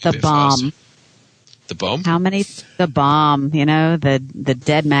do you get the bomb? Faster. The bomb? How many? The bomb. You know, the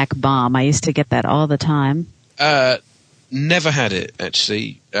Dead Mac bomb. I used to get that all the time. Never had it,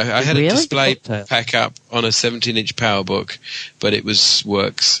 actually. I had a display pack up on a 17-inch PowerBook, but it was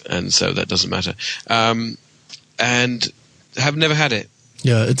works, and so that doesn't matter. And have never had it.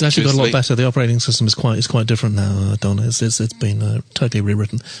 Yeah, it's actually got a lot better. The operating system is quite different now, Donna. It's been totally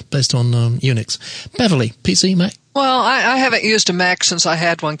rewritten based on Unix. Beverly, PC, Mac? Well, I haven't used a Mac since I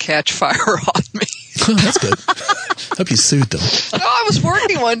had one catch fire on me. Oh, that's good. Hope you sued them. No, I was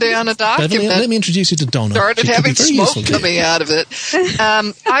working one day on a document. Beverly, let me introduce you to Donna. Started having smoke coming out of it.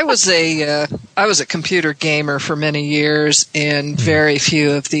 I was a computer gamer for many years, and very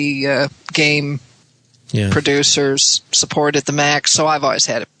few of the game producers supported the Mac, so I've always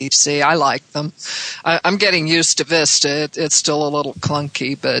had a PC. I like them. I'm getting used to Vista. It's still a little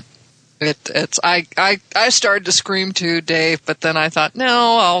clunky, but I started to scream too, Dave, but then I thought,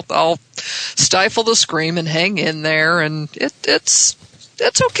 no, I'll stifle the scream and hang in there, and it's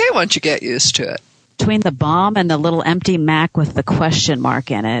okay once you get used to it. Between the bomb and the little empty Mac with the question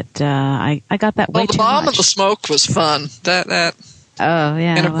mark in it, I got that way too much. Well, the bomb and the smoke was fun. That. Oh,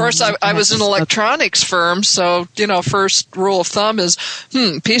 yeah. And of course, I was in an electronics firm, so, you know, first rule of thumb is,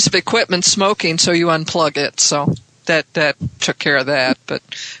 piece of equipment smoking, so you unplug it. So that took care of that. But,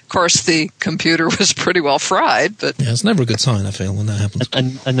 of course, the computer was pretty well fried. But yeah, it's never a good sign, I feel, when that happens.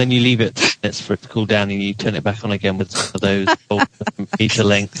 And then you leave it for it to cool down, and you turn it back on again with some of those meter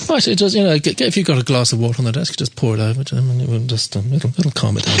lengths. Right, it does, you know, if you've got a glass of water on the desk, just pour it over to them, and it will just, it'll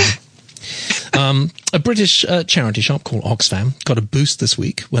calm it down. A British charity shop called Oxfam got a boost this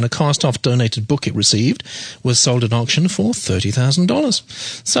week when a cast-off donated book it received was sold at auction for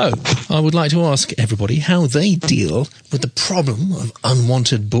 $30,000. So, I would like to ask everybody how they deal with the problem of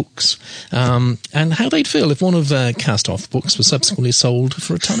unwanted books, and how they'd feel if one of their cast-off books was subsequently sold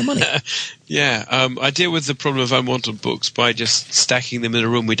for a ton of money. I deal with the problem of unwanted books by just stacking them in a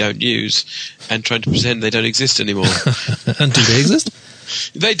room we don't use and trying to pretend they don't exist anymore. And do they exist?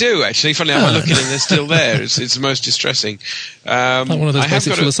 They do, actually. Funny enough, I look at it and they're still there. It's most distressing. Like one of those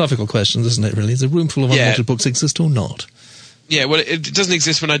basic philosophical questions, isn't it, really? Is a room full of unwanted books exist or not? Yeah, well, it doesn't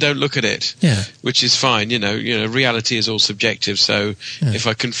exist when I don't look at it. Yeah. Which is fine. You know, reality is all subjective, so if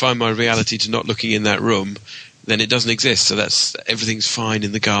I confine my reality to not looking in that room, then it doesn't exist. So everything's fine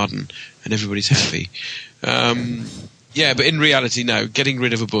in the garden and everybody's happy. Yeah, but in reality, no. Getting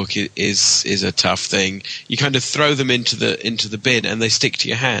rid of a book is a tough thing. You kind of throw them into the bin, and they stick to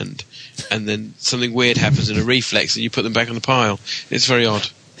your hand, and then something weird happens in a reflex, and you put them back on the pile. It's very odd.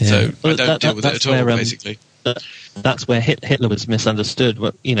 Yeah. So I don't deal with it at all, basically. That's where Hitler was misunderstood.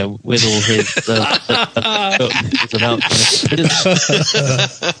 You know, with all his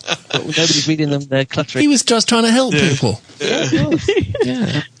nobody's reading them. They're cluttering. He was just trying to help people.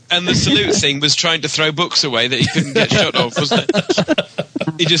 Yeah. And the salute thing was trying to throw books away that he couldn't get shot of, wasn't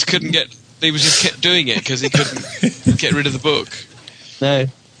it? He just couldn't get. He was just kept doing it because he couldn't get rid of the book. No,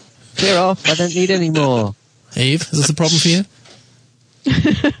 clear off. I don't need any more. Eve, is this a problem for you?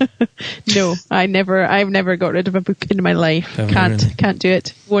 No, I've never got rid of a book in my life. Can't do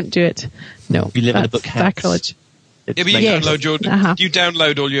it. Won't do it. No. You live in a book house. Sacrilege. Yeah, but you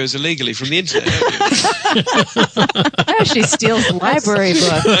download all yours illegally from the internet, don't you? I actually steals library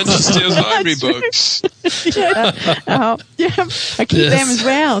books. And just steals library books. I keep them as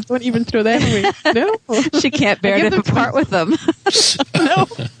well. Don't even throw them away. No. She can't bear to part with them. No.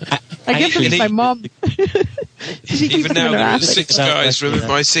 I give them to my mom. Even now, there are 6 guys from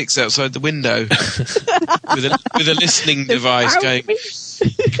MI6 outside the window with a listening device going,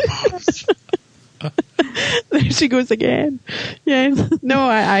 come on. There she goes again. Yeah. No,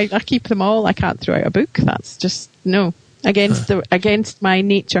 I keep them all. I can't throw out a book. That's just no. Against my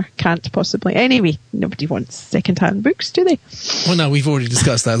nature. Can't possibly. Anyway, nobody wants second-hand books, do they? Well, no, we've already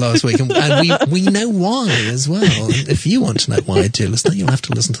discussed that last week, and we know why as well. If you want to know why, dear listener, you'll have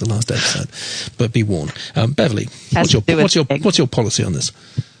to listen to the last episode. But be warned. Beverly, what's your policy on this?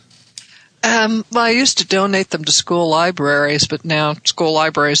 Well, I used to donate them to school libraries, but now school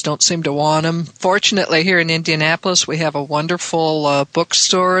libraries don't seem to want them. Fortunately, here in Indianapolis, we have a wonderful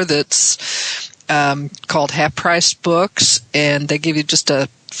bookstore that's called Half Price Books, and they give you just a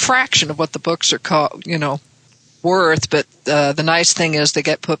fraction of what the books are worth, but the nice thing is they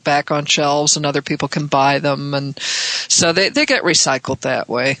get put back on shelves and other people can buy them, and so they get recycled that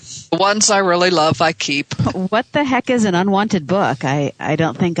way. The ones I really love, I keep. What the heck is an unwanted book? I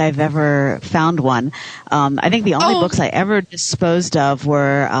don't think I've ever found one. I think the only books I ever disposed of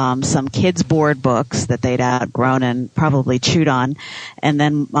were some kids' board books that they'd outgrown and probably chewed on, and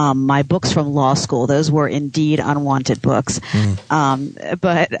then my books from law school. Those were indeed unwanted books.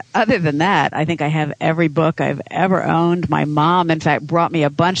 But other than that, I think I have every book I've ever owned. My mom, in fact, brought me a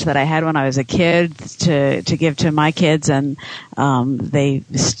bunch that I had when I was a kid to give to my kids, and they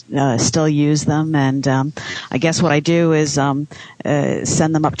still use them. And I guess what I do is send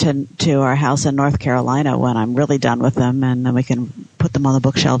them up to our house in North Carolina when I'm really done with them, and then we can put them on the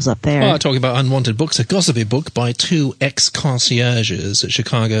bookshelves up there. Well, talking about unwanted books, a gossipy book by two ex-concierges at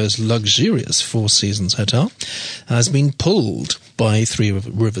Chicago's luxurious Four Seasons Hotel has been pulled by Three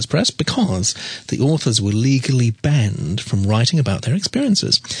Rivers Press because the authors were legally banned from writing about their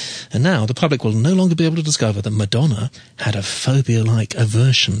experiences. And now the public will no longer be able to discover that Madonna had a phobia-like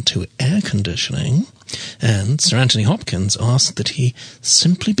aversion to air conditioning, and Sir Anthony Hopkins asked that he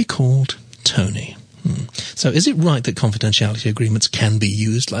simply be called Tony. So is it right that confidentiality agreements can be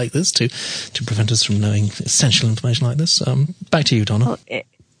used like this to prevent us from knowing essential information like this? Back to you, Donna. Well,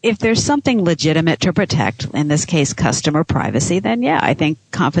 if there's something legitimate to protect, in this case customer privacy, then yeah, I think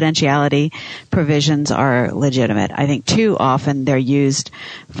confidentiality provisions are legitimate. I think too often they're used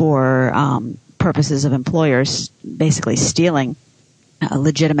for purposes of employers basically stealing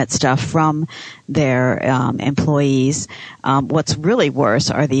legitimate stuff from their employees. What's really worse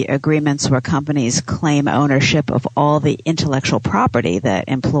are the agreements where companies claim ownership of all the intellectual property that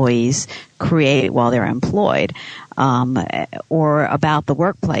employees create while they're employed, or about the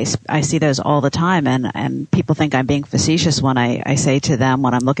workplace. I see those all the time, and people think I'm being facetious when I say to them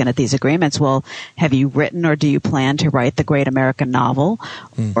when I'm looking at these agreements, well, have you written or do you plan to write the great American novel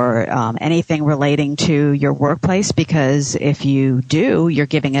or anything relating to your workplace? Because if you do, you're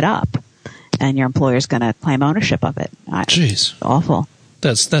giving it up, and your employer's going to claim ownership of it. Jeez. Awful.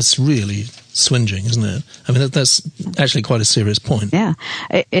 That's really swinging, isn't it? I mean, that's actually quite a serious point. Yeah.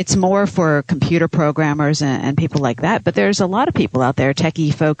 It's more for computer programmers and people like that, but there's a lot of people out there,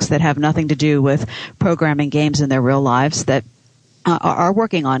 techie folks that have nothing to do with programming games in their real lives that are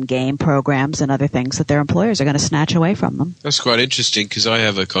working on game programs and other things that their employers are going to snatch away from them. That's quite interesting, because I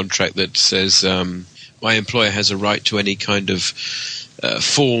have a contract that says my employer has a right to any kind of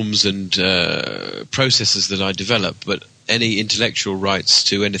forms and processes that I develop, but any intellectual rights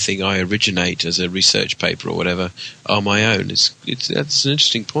to anything I originate as a research paper or whatever are my own. That's an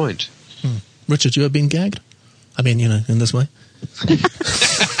interesting point. Richard, you have been gagged? I mean, in this way?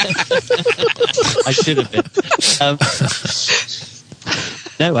 I should have been.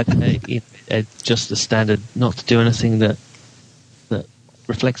 No, just the standard not to do anything that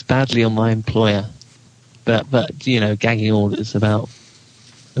reflects badly on my employer. But gagging orders about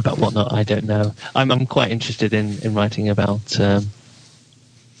whatnot, I don't know. I'm quite interested in writing about the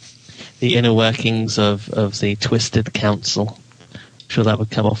inner workings of the Twisted Council. I'm sure that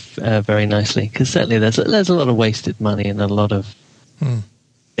would come off very nicely, because certainly there's a lot of wasted money and a lot of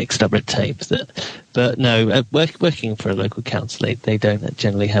mixed up red tape. But no, working for a local council, they don't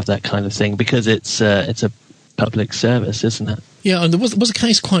generally have that kind of thing, because it's a public service, isn't it? Yeah, and there was a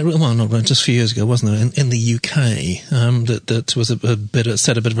case quite not just a few years ago, wasn't there, in the UK, that was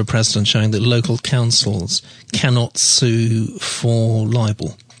set a bit of a precedent showing that local councils cannot sue for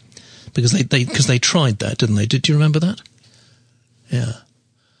libel, because they tried that, didn't they? Did you remember that? Yeah.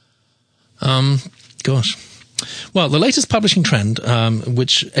 Gosh. Well, the latest publishing trend,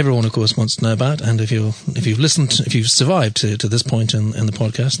 which everyone, of course, wants to know about, and if you've survived to this point in the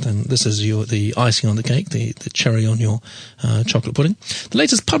podcast, then this is the icing on the cake, the cherry on your chocolate pudding. The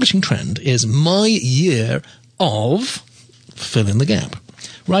latest publishing trend is My Year of fill in the gap.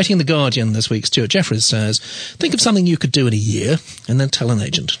 Writing in The Guardian this week, Stuart Jeffries says, think of something you could do in a year and then tell an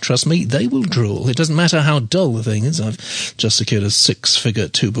agent. Trust me, they will drool. It doesn't matter how dull the thing is. I've just secured a 6-figure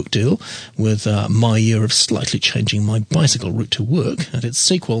 2-book deal with My Year of Slightly Changing My Bicycle Route to Work and its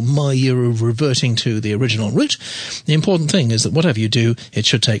sequel, My Year of Reverting to the Original Route. The important thing is that whatever you do, it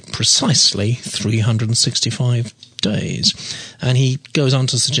should take precisely 365 days. And he goes on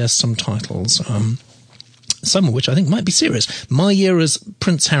to suggest some titles, some of which I think might be serious. My Year as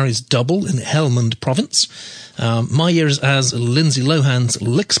Prince Harry's double in Helmand Province. My Year as Lindsay Lohan's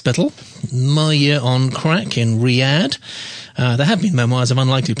Lickspittle. My Year on Crack in Riyadh. There have been memoirs of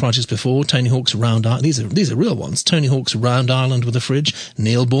unlikely projects before. Tony Hawk's Round Island. These are real ones. Tony Hawk's Round Island with a Fridge.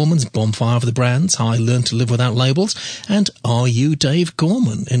 Neil Borman's Bonfire of the Brands. How I Learned to Live Without Labels. And Are You Dave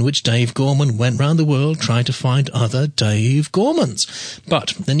Gorman? In which Dave Gorman went round the world trying to find other Dave Gormans.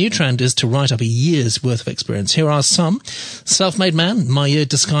 But the new trend is to write up a year's worth of experience. Here are some. Self-Made Man. My Year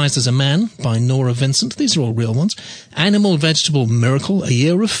Disguised as a Man by Nora Vincent. These are all real ones. Animal Vegetable Miracle. A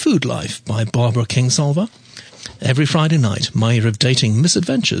Year of Food Life by Barbara Kingsolver. Every Friday Night, My Year of Dating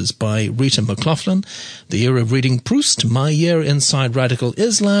Misadventures by Rita McLaughlin. The Year of Reading Proust, My Year Inside Radical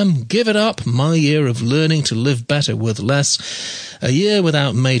Islam. Give It Up, My Year of Learning to Live Better with Less. A Year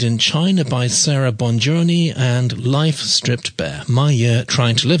Without Made in China by Sarah Bongiorni. And Life Stripped Bare, My Year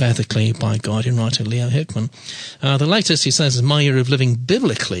Trying to Live Ethically by Guardian writer Leo Hickman. The latest, he says, is My Year of Living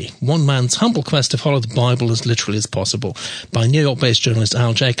Biblically. One man's humble quest to follow the Bible as literally as possible by New York-based journalist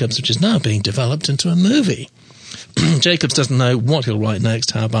Al Jacobs, which is now being developed into a movie. Jacobs doesn't know what he'll write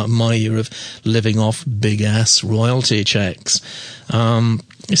next. How about My Year of Living Off Big-Ass Royalty Checks?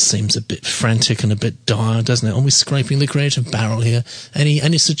 It seems a bit frantic and a bit dire, doesn't it? Are we scraping the creative barrel here?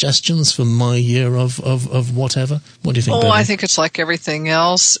 Any suggestions for My Year of whatever? What do you think, Oh, Billy? I think it's like everything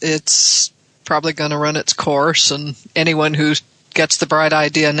else. It's probably going to run its course, and anyone who gets the bright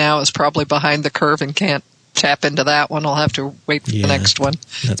idea now is probably behind the curve and can't tap into that one. I'll have to wait for the next one.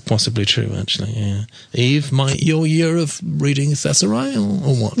 That's possibly true, actually, yeah. Eve, your year of reading Thesauri,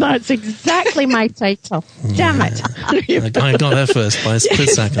 or what? That's exactly my title. Damn it. I got there first by a split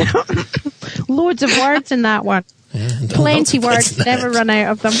second. Loads of words in that one. Yeah, plenty words, never run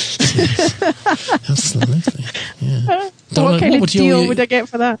out of them. Absolutely, yeah. Donna, what kind of deal would I get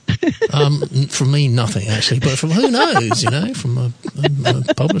for that? From me, nothing, actually, but from who knows, from a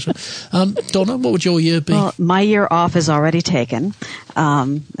publisher. Donna, what would your year be? Well, my year off is already taken.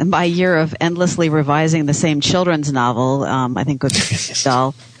 And my year of endlessly revising the same children's novel, I think would be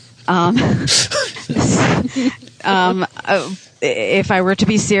dull. If I were to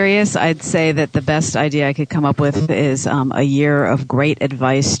be serious, I'd say that the best idea I could come up with is a year of great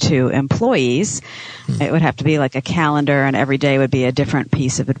advice to employees. It would have to be like a calendar, and every day would be a different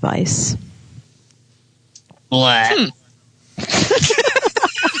piece of advice. Blah.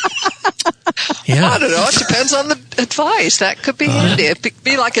 Yeah. I don't know. It depends on the advice. That could be handy. It could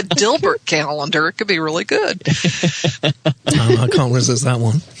be like a Dilbert calendar. It could be really good. I can't resist that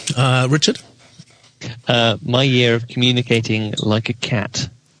one. Richard? My year of communicating like a cat.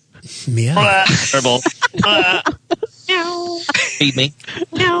 Meow. Terrible. Feed me.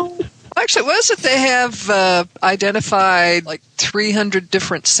 No. Actually, was it they have identified like 300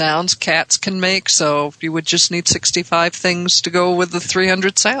 different sounds cats can make, so you would just need 65 things to go with the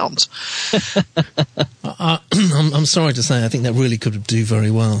 300 sounds. I'm sorry to say, I think that really could do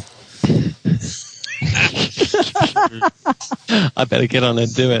very well. I better get on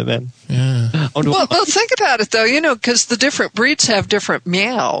and do it then. Yeah. Well, think about it though, because the different breeds have different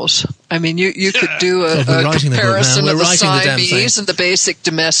meows. I mean, you could do a comparison of the Siamese and the basic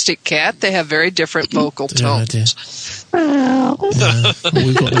domestic cat. They have very different vocal tones. Yeah,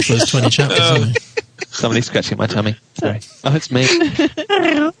 we've got the first 20 chapters, haven't we? Somebody's scratching my tummy. Sorry. Oh, it's me.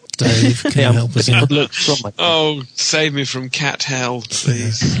 Dave, can you help us out? Oh, save me from cat hell,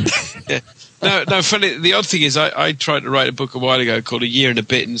 please. Yeah. No, funny, the odd thing is I tried to write a book a while ago called A Year and a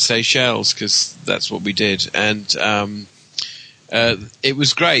Bit in Seychelles, because that's what we did. And it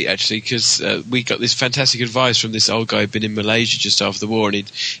was great, actually, because we got this fantastic advice from this old guy who'd been in Malaysia just after the war, and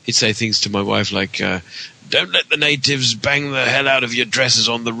he'd say things to my wife like, don't let the natives bang the hell out of your dresses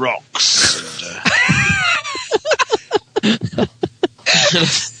on the rocks. And,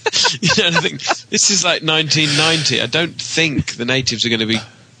 I think this is like 1990. I don't think the natives are going to be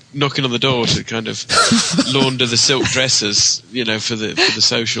knocking on the door to kind of launder the silk dresses, for the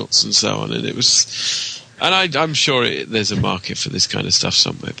socials and so on. And it was, and I'm sure there's a market for this kind of stuff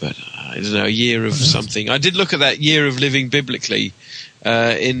somewhere. But I don't know, a year of something. I did look at that year of living biblically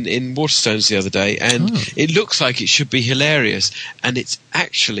in Waterstones the other day, and it looks like it should be hilarious, and it's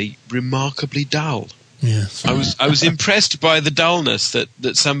actually remarkably dull. Yeah, I was impressed by the dullness that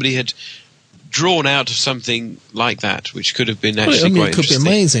somebody had drawn out of something like that, which could have been actually quite interesting. It could be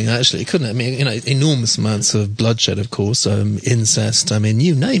amazing, actually, couldn't it? I mean, enormous amounts of bloodshed, of course, incest. I mean,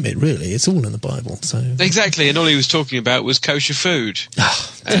 you name it, really. It's all in the Bible. So exactly, and all he was talking about was kosher food.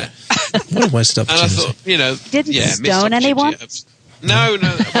 What a wasted opportunity. And I thought, didn't stone anyone. No.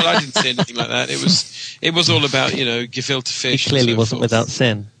 Well, I didn't see anything like that. It was all about gefilte fish. He clearly wasn't without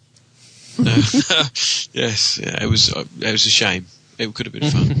sin. No. Yes, yeah, it was a shame. It could have been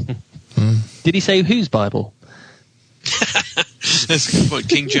fun. Did he say whose Bible? That's a good point.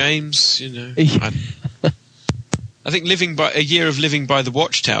 King James, you know. I think a year of living by the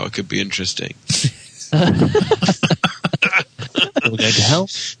Watchtower could be interesting. You're going to hell.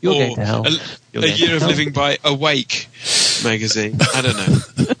 You're going to hell. A year of living by Awake magazine. I don't know.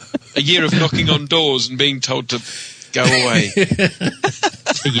 A year of knocking on doors and being told to go away.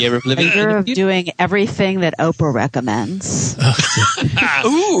 A year of living. A year of doing everything that Oprah recommends.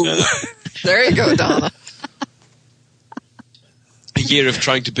 Ooh, there you go, Donna. A year of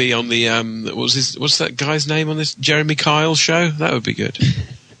trying to be on the what's that guy's name on this Jeremy Kyle show? That would be good.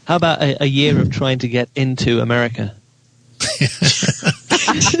 How about a year of trying to get into America?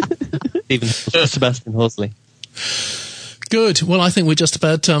 Even Sebastian Horsley. Good. Well, I think we're just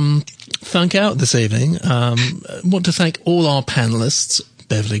about thunk out this evening. Want to thank all our panellists,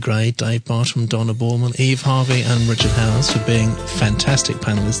 Beverly Gray, Dave Bartram, Donna Ballman, Eve Harvey and Richard Howse, for being fantastic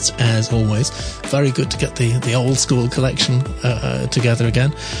panellists as always. Very good to get the old school collection together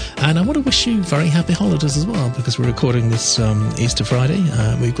again. And I want to wish you very happy holidays as well, because we're recording this Easter Friday.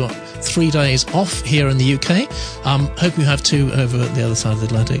 We've got 3 days off here in the UK. Hope you have 2 over the other side of the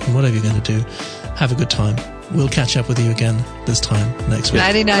Atlantic, and whatever you're going to do, have a good time. We'll catch up with you again this time next week.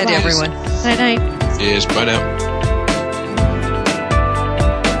 Nighty-night, everyone. Night-night. Cheers. Bye now.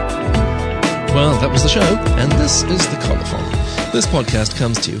 Well, that was the show, and this is the Colophon. This podcast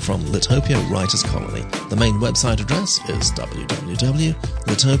comes to you from Litopia Writers Colony. The main website address is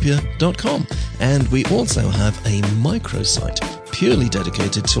www.litopia.com, and we also have a microsite purely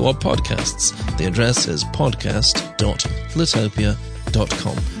dedicated to our podcasts. The address is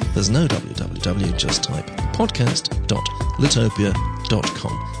podcast.litopia.com. There's no www, just type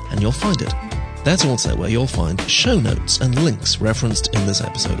podcast.litopia.com, and you'll find it. That's also where you'll find show notes and links referenced in this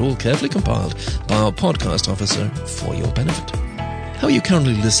episode, all carefully compiled by our podcast officer for your benefit. How are you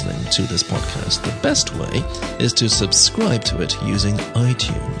currently listening to this podcast? The best way is to subscribe to it using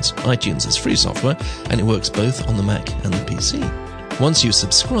iTunes. iTunes is free software, and it works both on the Mac and the PC. Once you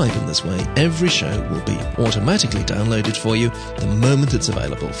subscribe in this way, every show will be automatically downloaded for you the moment it's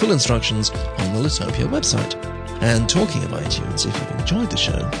available. Full instructions on the Litopia website. And talking of iTunes, if you've enjoyed the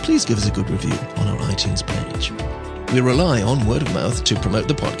show, please give us a good review on our iTunes page. We rely on word of mouth to promote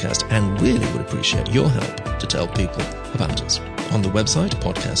the podcast and really would appreciate your help to tell people about us. On the website,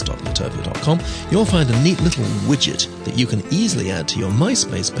 podcast.litopia.com, you'll find a neat little widget that you can easily add to your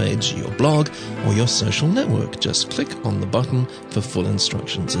MySpace page, your blog, or your social network. Just click on the button for full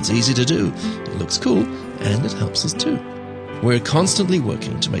instructions. It's easy to do, it looks cool, and it helps us too. We're constantly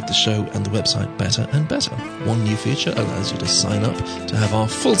working to make the show and the website better and better. One new feature allows you to sign up to have our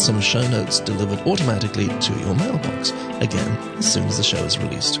fulsome show notes delivered automatically to your mailbox, again, as soon as the show is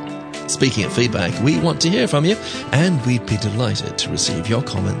released. Speaking of feedback, we want to hear from you, and we'd be delighted to receive your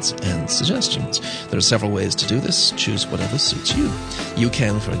comments and suggestions. There are several ways to do this. Choose whatever suits you. You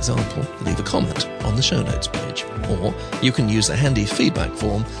can, for example, leave a comment on the show notes page, or you can use the handy feedback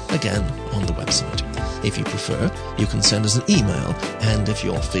form, again, on the website. If you prefer, you can send us an email, and if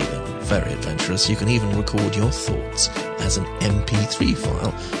you're feeling very adventurous, you can even record your thoughts as an MP3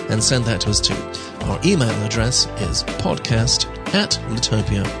 file and send that to us too. Our email address is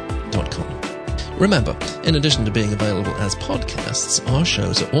podcast@litopia.com. Remember, in addition to being available as podcasts, our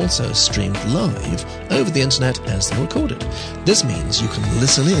shows are also streamed live over the internet as they're recorded. This means you can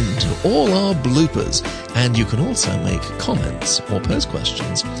listen in to all our bloopers, and you can also make comments or pose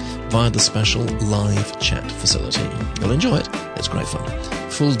questions via the special live chat facility. You'll enjoy it. It's great fun.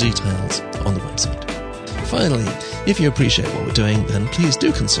 Full details on the website. Finally, if you appreciate what we're doing, then please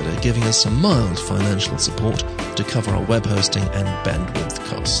do consider giving us some mild financial support to cover our web hosting and bandwidth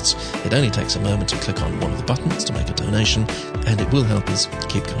costs. It only takes a moment to click on one of the buttons to make a donation, and it will help us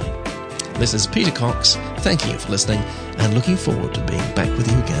keep going. This is Peter Cox, thanking you for listening, and looking forward to being back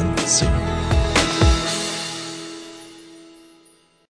with you again soon.